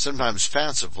 sometimes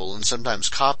fanciful and sometimes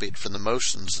copied from the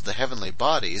motions of the heavenly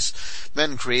bodies,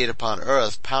 men create upon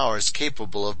earth powers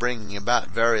capable of bringing about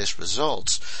various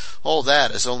results, all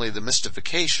that is only the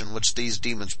mystification which these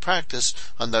demons practice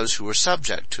on those who are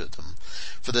subject to them,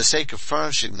 for the sake of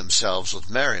furnishing themselves with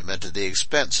merriment at the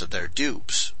expense of their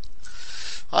dupes.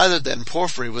 Either then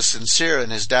Porphyry was sincere in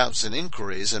his doubts and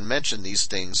inquiries, and mentioned these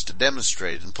things to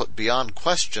demonstrate and put beyond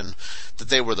question that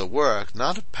they were the work,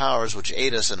 not of powers which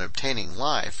aid us in obtaining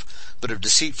life, but of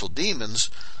deceitful demons,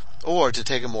 or, to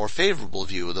take a more favorable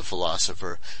view of the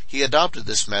philosopher, he adopted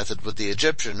this method with the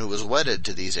Egyptian who was wedded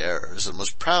to these errors, and was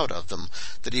proud of them,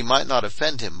 that he might not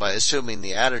offend him by assuming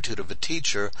the attitude of a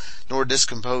teacher, nor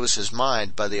discompose his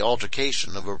mind by the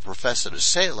altercation of a professed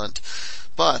assailant,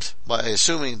 but by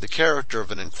assuming the character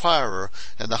of an inquirer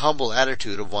and the humble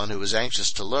attitude of one who is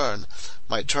anxious to learn,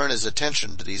 might turn his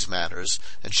attention to these matters,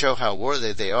 and show how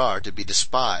worthy they are to be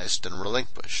despised and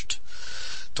relinquished.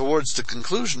 Towards the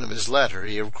conclusion of his letter,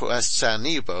 he requests San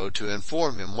Nebo to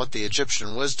inform him what the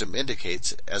Egyptian wisdom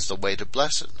indicates as the way to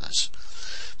blessedness.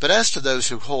 But as to those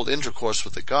who hold intercourse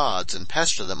with the gods, and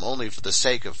pester them only for the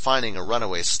sake of finding a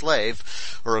runaway slave,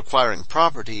 or acquiring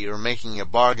property, or making a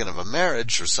bargain of a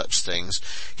marriage, or such things,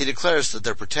 he declares that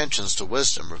their pretensions to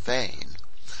wisdom are vain.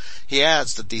 He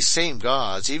adds that these same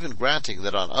gods, even granting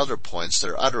that on other points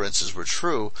their utterances were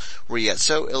true, were yet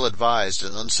so ill-advised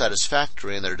and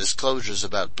unsatisfactory in their disclosures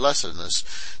about blessedness,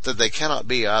 that they cannot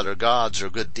be either gods or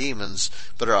good demons,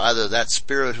 but are either that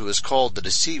spirit who is called the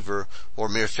deceiver, or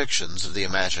mere fictions of the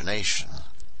imagination.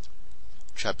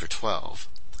 Chapter 12.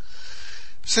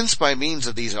 Since by means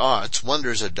of these arts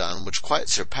wonders are done which quite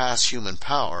surpass human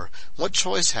power, what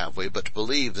choice have we but to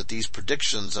believe that these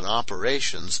predictions and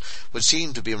operations, which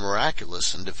seem to be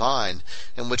miraculous and divine,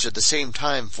 and which at the same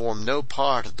time form no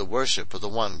part of the worship of the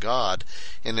one God,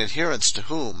 in adherence to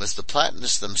whom, as the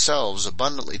Platonists themselves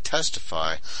abundantly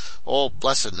testify, all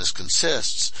blessedness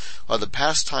consists, are the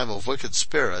pastime of wicked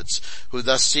spirits, who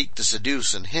thus seek to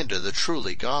seduce and hinder the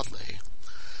truly godly?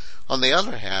 On the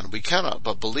other hand, we cannot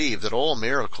but believe that all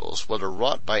miracles, whether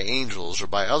wrought by angels or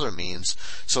by other means,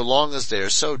 so long as they are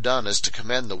so done as to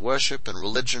commend the worship and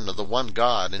religion of the one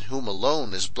God in whom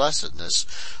alone is blessedness,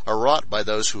 are wrought by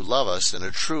those who love us in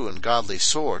a true and godly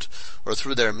sort, or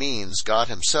through their means God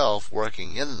himself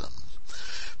working in them.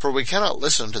 For we cannot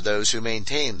listen to those who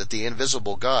maintain that the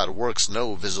invisible God works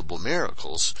no visible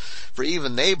miracles, for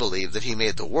even they believe that he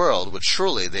made the world, which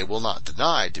surely they will not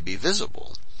deny to be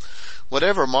visible.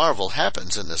 Whatever marvel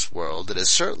happens in this world, it is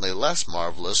certainly less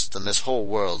marvelous than this whole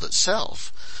world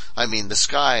itself. I mean the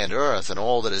sky and earth and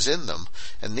all that is in them,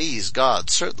 and these God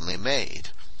certainly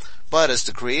made. But as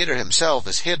the Creator himself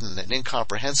is hidden and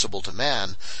incomprehensible to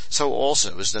man, so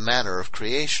also is the manner of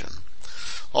creation.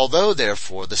 Although,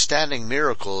 therefore, the standing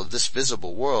miracle of this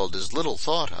visible world is little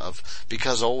thought of,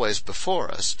 because always before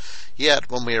us,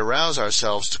 yet when we arouse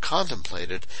ourselves to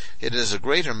contemplate it, it is a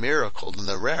greater miracle than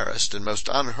the rarest and most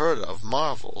unheard of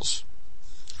marvels.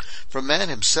 For man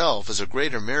himself is a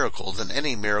greater miracle than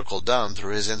any miracle done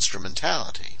through his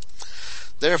instrumentality.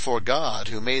 Therefore God,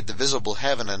 who made the visible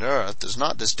heaven and earth, does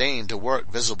not disdain to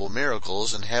work visible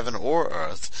miracles in heaven or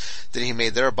earth, that he may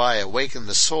thereby awaken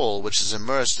the soul which is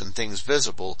immersed in things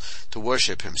visible to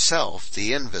worship himself,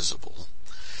 the invisible.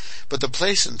 But the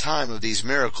place and time of these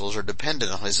miracles are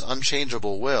dependent on his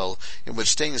unchangeable will, in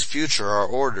which things future are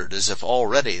ordered as if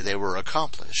already they were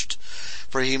accomplished.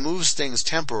 For he moves things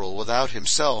temporal without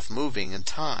himself moving in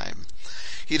time.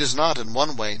 He does not in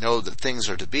one way know that things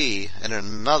are to be, and in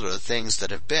another things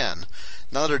that have been.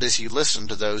 Neither does he listen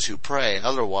to those who pray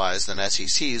otherwise than as he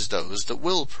sees those that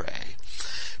will pray.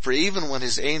 For even when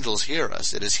his angels hear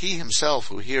us, it is he himself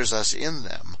who hears us in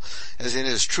them, as in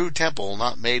his true temple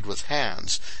not made with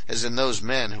hands, as in those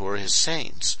men who are his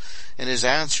saints. And his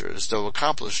answers, though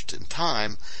accomplished in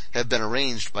time, have been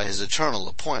arranged by his eternal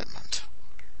appointment.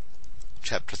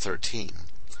 Chapter 13.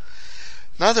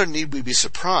 Neither need we be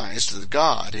surprised that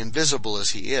God, invisible as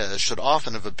he is, should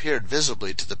often have appeared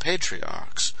visibly to the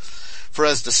patriarchs. For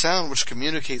as the sound which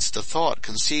communicates the thought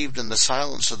conceived in the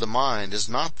silence of the mind is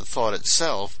not the thought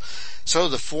itself, so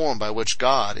the form by which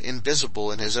God,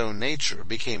 invisible in his own nature,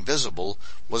 became visible,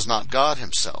 was not God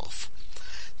himself.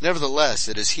 Nevertheless,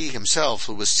 it is he himself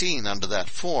who was seen under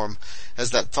that form, as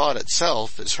that thought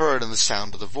itself is heard in the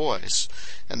sound of the voice.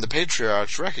 And the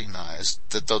patriarchs recognized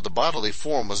that though the bodily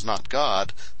form was not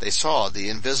God, they saw the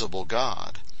invisible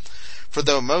God. For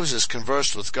though Moses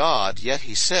conversed with God, yet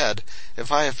he said,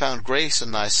 If I have found grace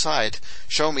in thy sight,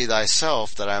 show me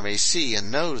thyself, that I may see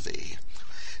and know thee.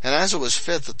 And as it was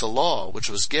fit that the law, which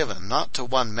was given, not to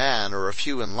one man or a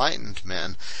few enlightened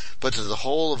men, but to the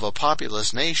whole of a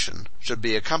populous nation, should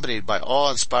be accompanied by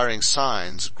awe-inspiring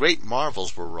signs, great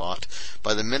marvels were wrought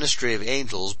by the ministry of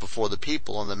angels before the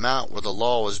people on the mount where the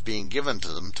law was being given to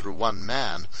them through one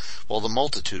man, while the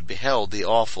multitude beheld the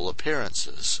awful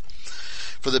appearances.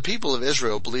 For the people of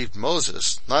Israel believed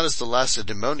Moses, not as the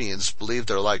Lacedaemonians believed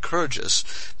their Lycurgus,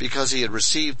 because he had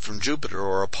received from Jupiter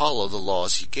or Apollo the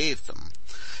laws he gave them.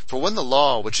 For when the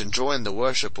law which enjoined the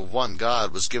worship of one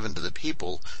God was given to the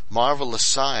people, marvelous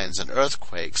signs and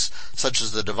earthquakes, such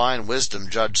as the divine wisdom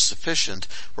judged sufficient,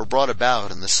 were brought about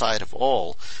in the sight of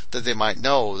all, that they might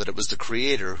know that it was the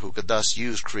Creator who could thus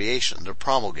use creation to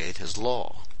promulgate his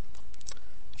law.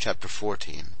 Chapter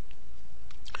 14.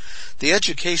 The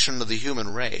education of the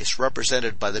human race,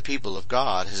 represented by the people of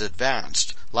God, has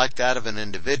advanced, like that of an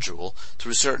individual,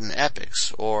 through certain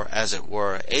epochs, or, as it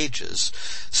were, ages,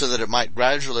 so that it might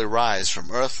gradually rise from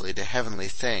earthly to heavenly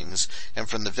things, and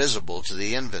from the visible to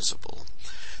the invisible.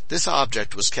 This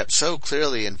object was kept so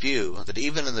clearly in view that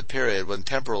even in the period when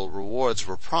temporal rewards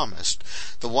were promised,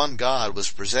 the one God was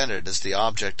presented as the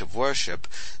object of worship,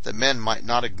 that men might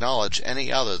not acknowledge any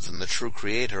other than the true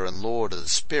Creator and Lord of the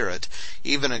Spirit,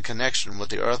 even in connection with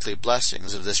the earthly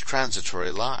blessings of this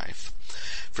transitory life.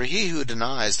 For he who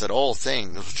denies that all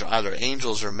things which either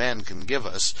angels or men can give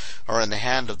us are in the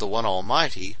hand of the one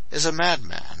Almighty is a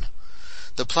madman.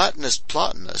 The Platonist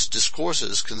Plotinus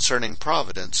discourses concerning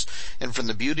providence, and from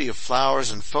the beauty of flowers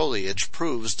and foliage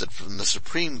proves that from the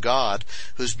supreme God,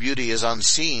 whose beauty is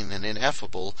unseen and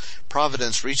ineffable,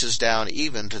 providence reaches down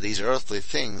even to these earthly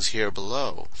things here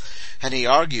below. And he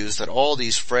argues that all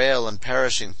these frail and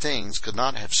perishing things could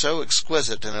not have so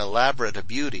exquisite and elaborate a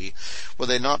beauty, were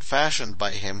they not fashioned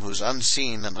by him whose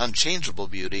unseen and unchangeable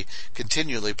beauty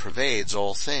continually pervades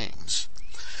all things.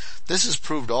 This is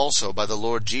proved also by the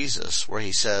Lord Jesus, where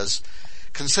he says,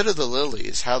 Consider the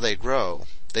lilies, how they grow.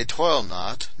 They toil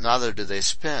not, neither do they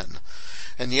spin.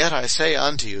 And yet I say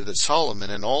unto you that Solomon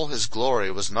in all his glory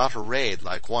was not arrayed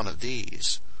like one of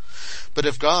these. But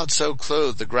if God so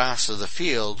clothe the grass of the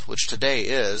field, which today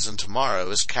is, and tomorrow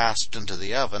is cast into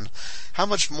the oven, how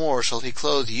much more shall he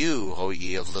clothe you, O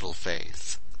ye of little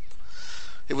faith?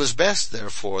 It was best,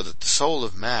 therefore, that the soul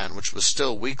of man, which was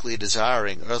still weakly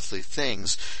desiring earthly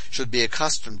things, should be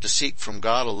accustomed to seek from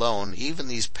God alone even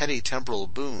these petty temporal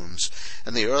boons,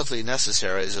 and the earthly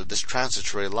necessaries of this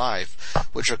transitory life,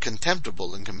 which are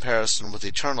contemptible in comparison with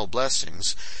eternal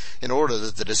blessings, in order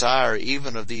that the desire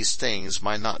even of these things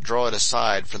might not draw it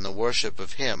aside from the worship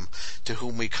of him to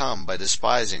whom we come by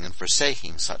despising and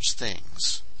forsaking such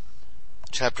things.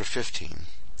 Chapter 15.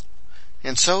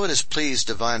 And so it has pleased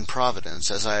divine providence,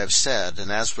 as I have said,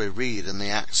 and as we read in the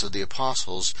Acts of the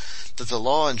Apostles, that the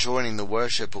law enjoining the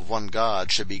worship of one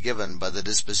God should be given by the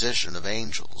disposition of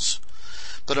angels.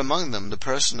 But among them the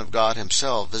person of God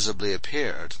himself visibly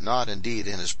appeared, not indeed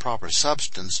in his proper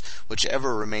substance, which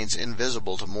ever remains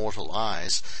invisible to mortal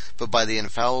eyes, but by the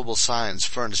infallible signs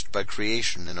furnished by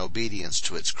creation in obedience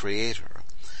to its Creator.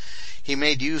 He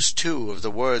made use, too, of the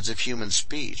words of human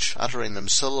speech, uttering them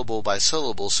syllable by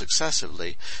syllable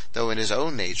successively, though in his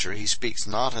own nature he speaks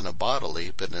not in a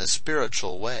bodily, but in a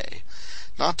spiritual way,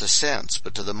 not to sense,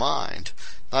 but to the mind,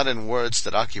 not in words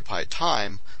that occupy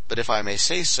time, but, if I may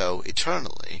say so,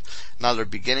 eternally, neither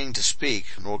beginning to speak,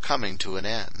 nor coming to an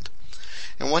end.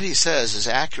 And what he says is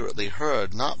accurately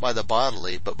heard, not by the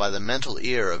bodily, but by the mental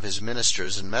ear of his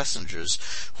ministers and messengers,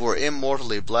 who are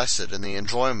immortally blessed in the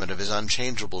enjoyment of his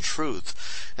unchangeable truth,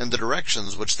 and the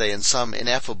directions which they in some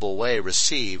ineffable way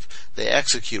receive, they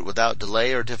execute without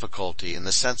delay or difficulty in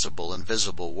the sensible and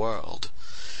visible world.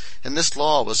 And this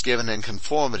law was given in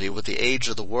conformity with the age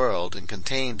of the world, and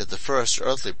contained the first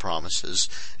earthly promises,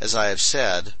 as I have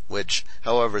said, which,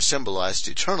 however, symbolized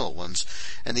eternal ones,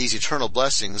 and these eternal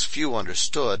blessings few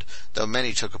understood, though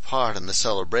many took a part in the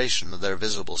celebration of their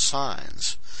visible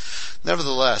signs.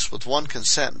 Nevertheless, with one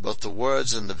consent, both the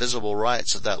words and the visible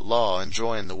rites of that law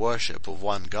enjoin the worship of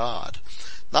one God,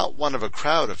 not one of a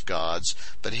crowd of gods,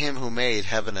 but him who made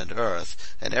heaven and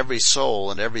earth, and every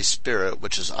soul and every spirit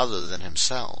which is other than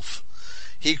himself.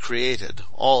 He created,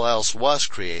 all else was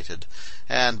created,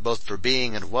 and, both for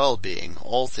being and well-being,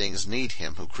 all things need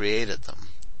him who created them.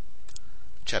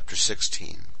 Chapter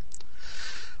 16.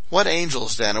 What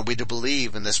angels, then, are we to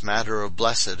believe in this matter of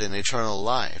blessed and eternal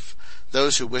life?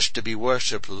 those who wish to be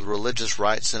worshipped with religious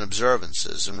rites and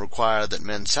observances, and require that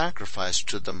men sacrifice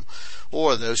to them,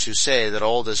 or those who say that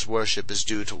all this worship is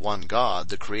due to one God,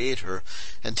 the Creator,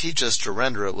 and teach us to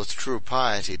render it with true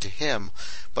piety to Him,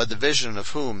 by the vision of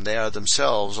whom they are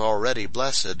themselves already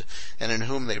blessed, and in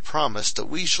whom they promise that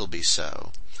we shall be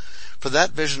so. For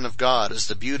that vision of God is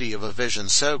the beauty of a vision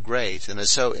so great, and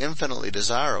is so infinitely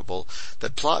desirable,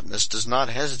 that Plotinus does not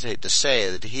hesitate to say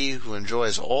that he who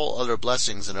enjoys all other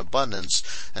blessings in abundance,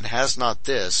 and has not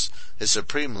this, is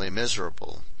supremely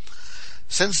miserable.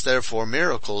 Since therefore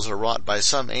miracles are wrought by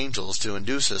some angels to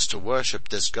induce us to worship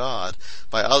this God,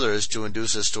 by others to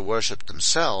induce us to worship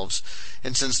themselves,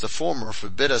 and since the former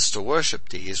forbid us to worship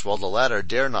these, while the latter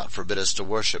dare not forbid us to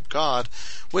worship God,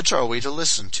 which are we to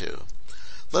listen to?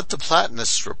 Let the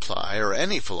Platonists reply, or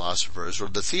any philosophers, or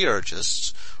the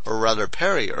Theurgists, or rather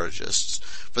Periurgists,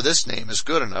 for this name is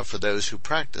good enough for those who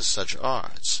practice such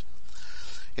arts.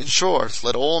 In short,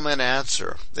 let all men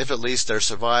answer, if at least there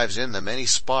survives in them any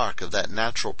spark of that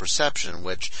natural perception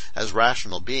which, as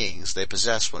rational beings, they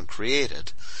possess when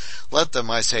created. Let them,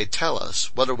 I say, tell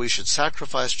us, whether we should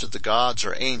sacrifice to the gods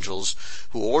or angels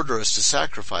who order us to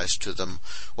sacrifice to them,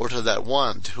 or to that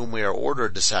one to whom we are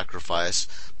ordered to sacrifice,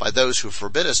 by those who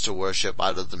forbid us to worship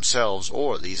either themselves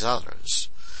or these others.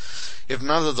 If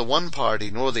neither the one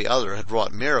party nor the other had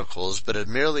wrought miracles, but had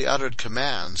merely uttered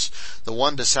commands, the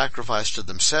one to sacrifice to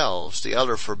themselves, the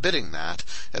other forbidding that,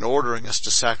 and ordering us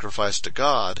to sacrifice to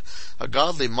God, a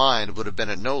godly mind would have been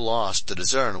at no loss to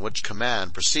discern which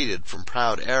command proceeded from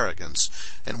proud arrogance,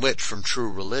 and which from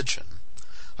true religion.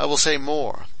 I will say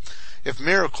more. If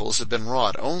miracles had been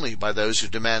wrought only by those who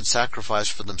demand sacrifice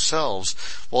for themselves,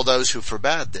 while those who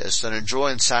forbade this, and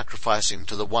enjoined sacrificing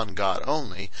to the one God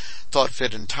only, thought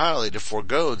fit entirely to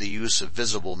forego the use of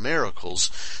visible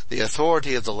miracles, the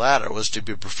authority of the latter was to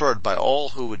be preferred by all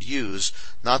who would use,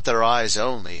 not their eyes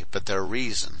only, but their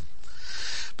reason.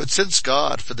 But since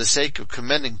God, for the sake of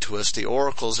commending to us the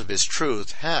oracles of His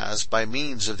truth, has, by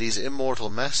means of these immortal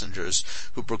messengers,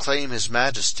 who proclaim His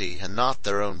majesty and not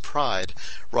their own pride,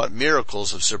 wrought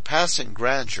miracles of surpassing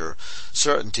grandeur,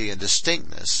 certainty, and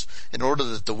distinctness, in order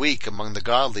that the weak among the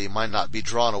godly might not be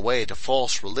drawn away to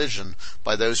false religion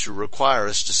by those who require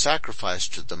us to sacrifice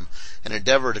to them, and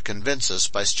endeavor to convince us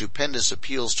by stupendous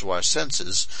appeals to our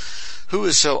senses, who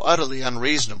is so utterly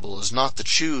unreasonable as not to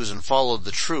choose and follow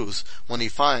the truth when he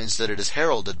finds that it is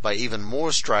heralded by even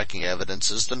more striking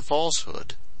evidences than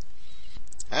falsehood?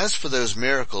 As for those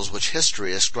miracles which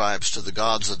history ascribes to the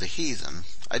gods of the heathen,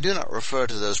 I do not refer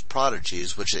to those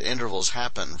prodigies which at intervals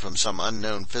happen from some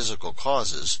unknown physical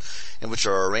causes, and which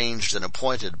are arranged and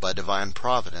appointed by divine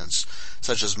providence,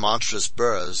 such as monstrous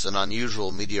births and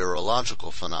unusual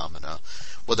meteorological phenomena,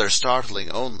 whether startling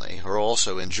only, or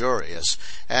also injurious,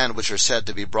 and which are said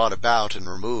to be brought about and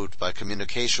removed by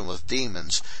communication with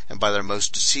demons, and by their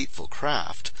most deceitful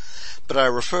craft. But I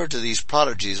refer to these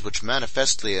prodigies which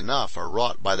manifestly enough are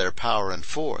wrought by their power and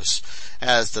force,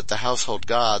 as that the household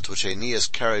gods which Aeneas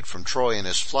carried from Troy in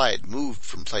his flight moved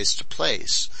from place to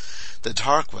place, that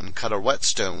Tarquin cut a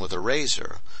whetstone with a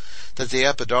razor, that the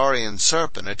Epidaurian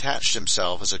serpent attached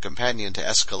himself as a companion to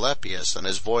Asclepius on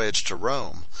his voyage to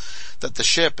Rome, that the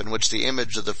ship in which the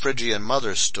image of the Phrygian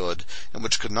mother stood, and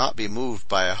which could not be moved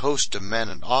by a host of men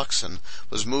and oxen,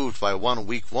 was moved by one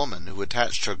weak woman who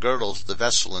attached her girdle to the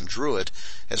vessel and drew it,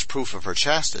 as proof of her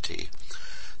chastity,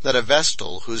 that a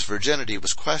Vestal, whose virginity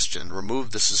was questioned,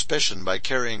 removed the suspicion by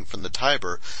carrying from the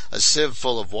Tiber a sieve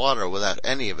full of water without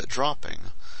any of it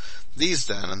dropping. These,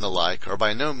 then, and the like, are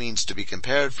by no means to be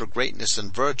compared for greatness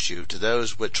and virtue to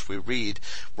those which, we read,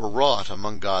 were wrought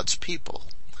among God's people.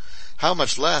 How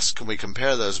much less can we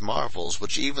compare those marvels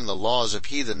which even the laws of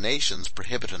heathen nations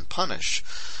prohibit and punish?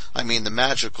 I mean the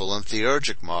magical and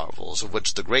theurgic marvels, of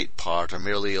which the great part are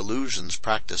merely illusions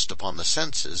practised upon the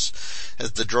senses,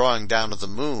 as the drawing down of the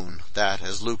moon, that,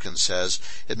 as Lucan says,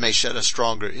 it may shed a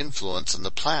stronger influence on the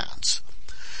plants.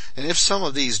 And if some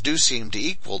of these do seem to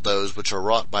equal those which are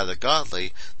wrought by the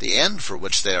godly, the end for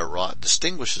which they are wrought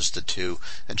distinguishes the two,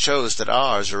 and shows that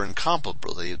ours are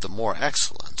incomparably the more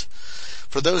excellent.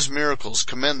 For those miracles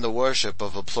commend the worship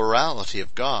of a plurality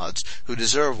of gods, who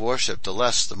deserve worship the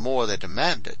less the more they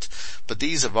demand it, but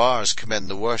these of ours commend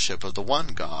the worship of the one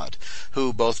God,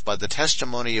 who, both by the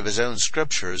testimony of His own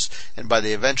Scriptures, and by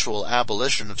the eventual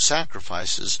abolition of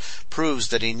sacrifices, proves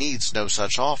that He needs no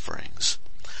such offerings.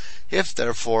 If,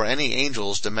 therefore, any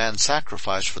angels demand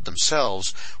sacrifice for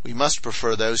themselves, we must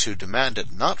prefer those who demand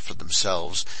it not for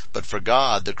themselves, but for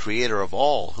God, the Creator of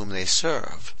all whom they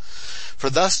serve. For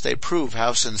thus they prove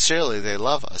how sincerely they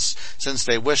love us, since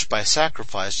they wish by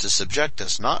sacrifice to subject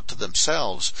us not to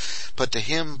themselves, but to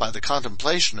him by the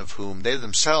contemplation of whom they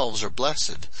themselves are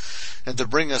blessed, and to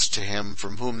bring us to him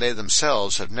from whom they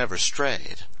themselves have never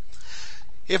strayed.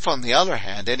 If, on the other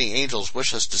hand, any angels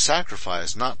wish us to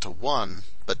sacrifice not to one,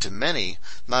 but to many,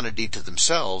 not indeed to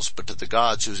themselves, but to the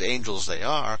gods whose angels they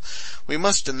are, we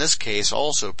must in this case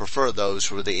also prefer those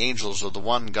who are the angels of the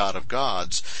one God of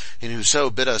gods, and who so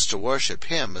bid us to worship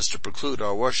him as to preclude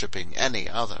our worshipping any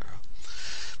other.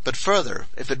 But further,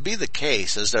 if it be the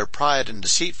case, as their pride and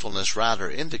deceitfulness rather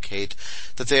indicate,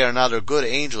 that they are neither good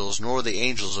angels nor the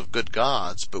angels of good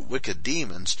gods, but wicked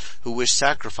demons, who wish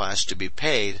sacrifice to be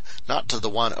paid, not to the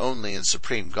one only and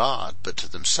supreme God, but to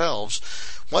themselves,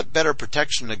 what better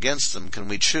protection against them can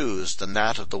we choose than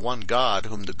that of the one God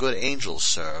whom the good angels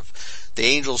serve, the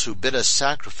angels who bid us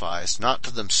sacrifice, not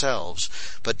to themselves,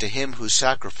 but to him whose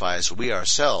sacrifice we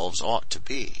ourselves ought to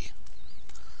be?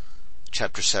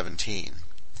 Chapter 17.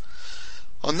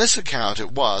 On this account it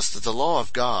was that the law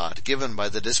of God, given by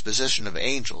the disposition of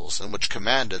angels, and which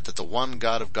commanded that the one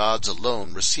God of gods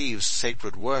alone receives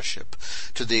sacred worship,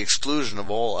 to the exclusion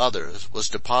of all others, was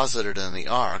deposited in the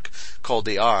ark, called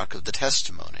the Ark of the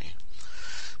Testimony.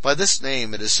 By this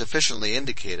name it is sufficiently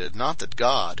indicated, not that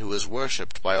God, who is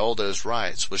worshipped by all those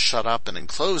rites, was shut up and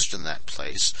enclosed in that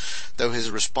place, though his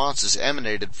responses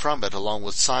emanated from it along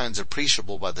with signs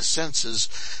appreciable by the senses,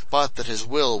 but that his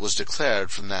will was declared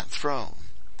from that throne.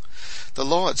 The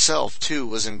law itself, too,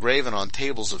 was engraven on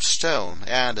tables of stone,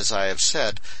 and, as I have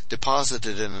said,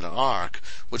 deposited in an ark,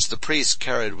 which the priests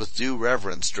carried with due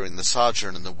reverence during the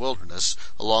sojourn in the wilderness,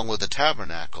 along with the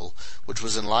tabernacle, which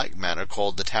was in like manner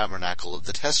called the tabernacle of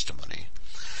the testimony.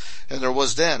 And there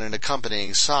was then an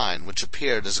accompanying sign, which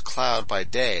appeared as a cloud by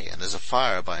day and as a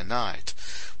fire by night.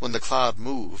 When the cloud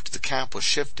moved, the camp was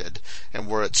shifted, and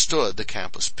where it stood, the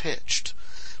camp was pitched.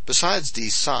 Besides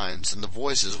these signs and the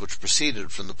voices which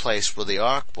proceeded from the place where the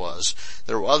ark was,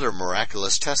 there were other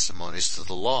miraculous testimonies to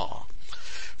the law.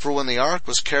 For when the ark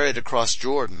was carried across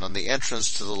Jordan on the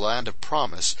entrance to the land of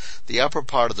promise, the upper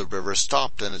part of the river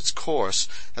stopped in its course,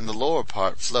 and the lower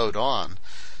part flowed on,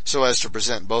 so as to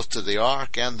present both to the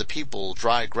ark and the people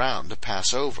dry ground to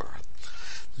pass over.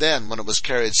 Then, when it was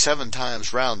carried 7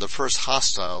 times round the first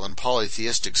hostile and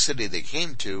polytheistic city they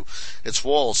came to, its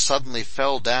walls suddenly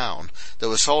fell down,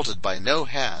 though assaulted by no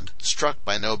hand, struck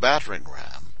by no battering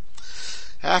ram.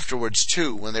 Afterwards,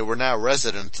 too, when they were now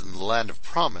resident in the land of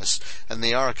promise, and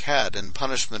the ark had, in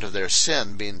punishment of their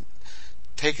sin, been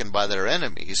taken by their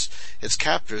enemies, its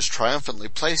captors triumphantly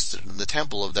placed it in the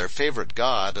temple of their favorite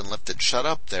god and left it shut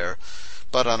up there.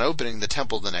 But on opening the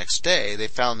temple the next day, they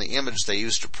found the image they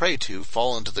used to pray to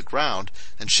fall into the ground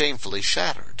and shamefully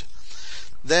shattered.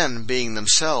 Then, being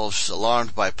themselves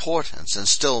alarmed by portents, and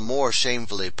still more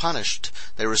shamefully punished,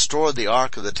 they restored the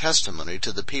Ark of the Testimony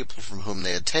to the people from whom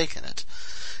they had taken it.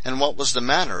 And what was the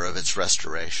manner of its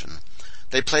restoration?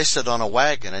 They placed it on a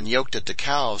wagon, and yoked it to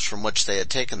cows from which they had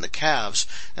taken the calves,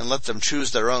 and let them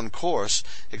choose their own course,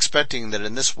 expecting that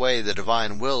in this way the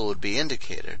divine will would be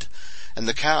indicated. And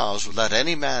the cows, without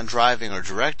any man driving or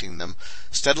directing them,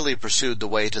 steadily pursued the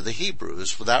way to the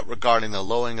Hebrews, without regarding the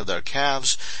lowing of their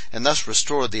calves, and thus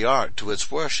restored the ark to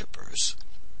its worshippers.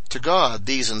 To God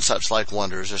these and such like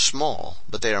wonders are small,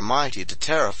 but they are mighty to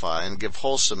terrify and give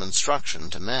wholesome instruction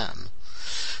to men.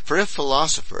 For if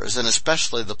philosophers, and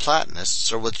especially the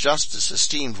Platonists, are with justice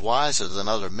esteemed wiser than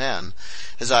other men,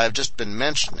 as I have just been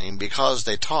mentioning, because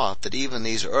they taught that even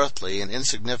these earthly and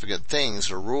insignificant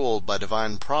things are ruled by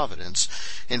divine providence,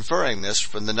 inferring this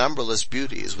from the numberless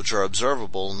beauties which are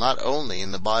observable not only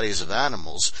in the bodies of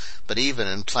animals, but even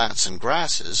in plants and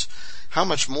grasses, how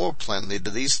much more plainly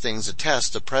do these things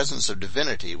attest the presence of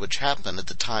divinity which happened at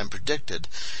the time predicted,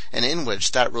 and in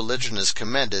which that religion is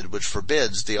commended which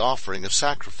forbids the offering of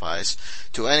sacrifice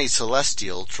to any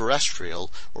celestial, terrestrial,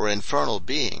 or infernal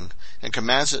being, and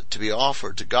commands it to be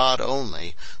offered to God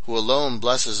only, who alone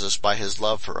blesses us by his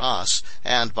love for us,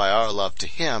 and by our love to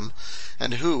him,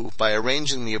 and who, by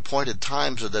arranging the appointed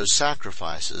times of those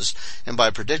sacrifices, and by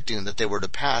predicting that they were to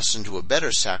pass into a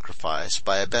better sacrifice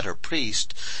by a better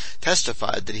priest,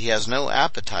 testified that he has no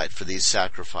appetite for these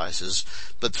sacrifices,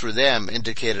 but through them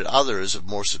indicated others of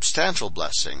more substantial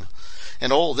blessing.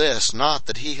 And all this, not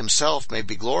that he himself may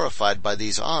be glorified by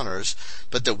these honors,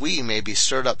 but that we may be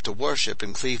stirred up to worship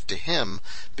and cleave to him,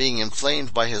 being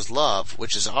inflamed by his love,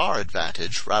 which is our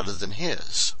advantage rather than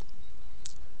his.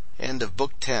 End of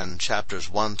Book 10, Chapters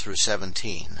 1 through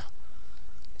 17.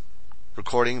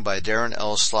 Recording by Darren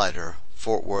L. Slider,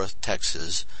 Fort Worth,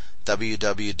 Texas,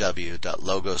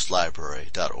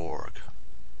 www.logoslibrary.org.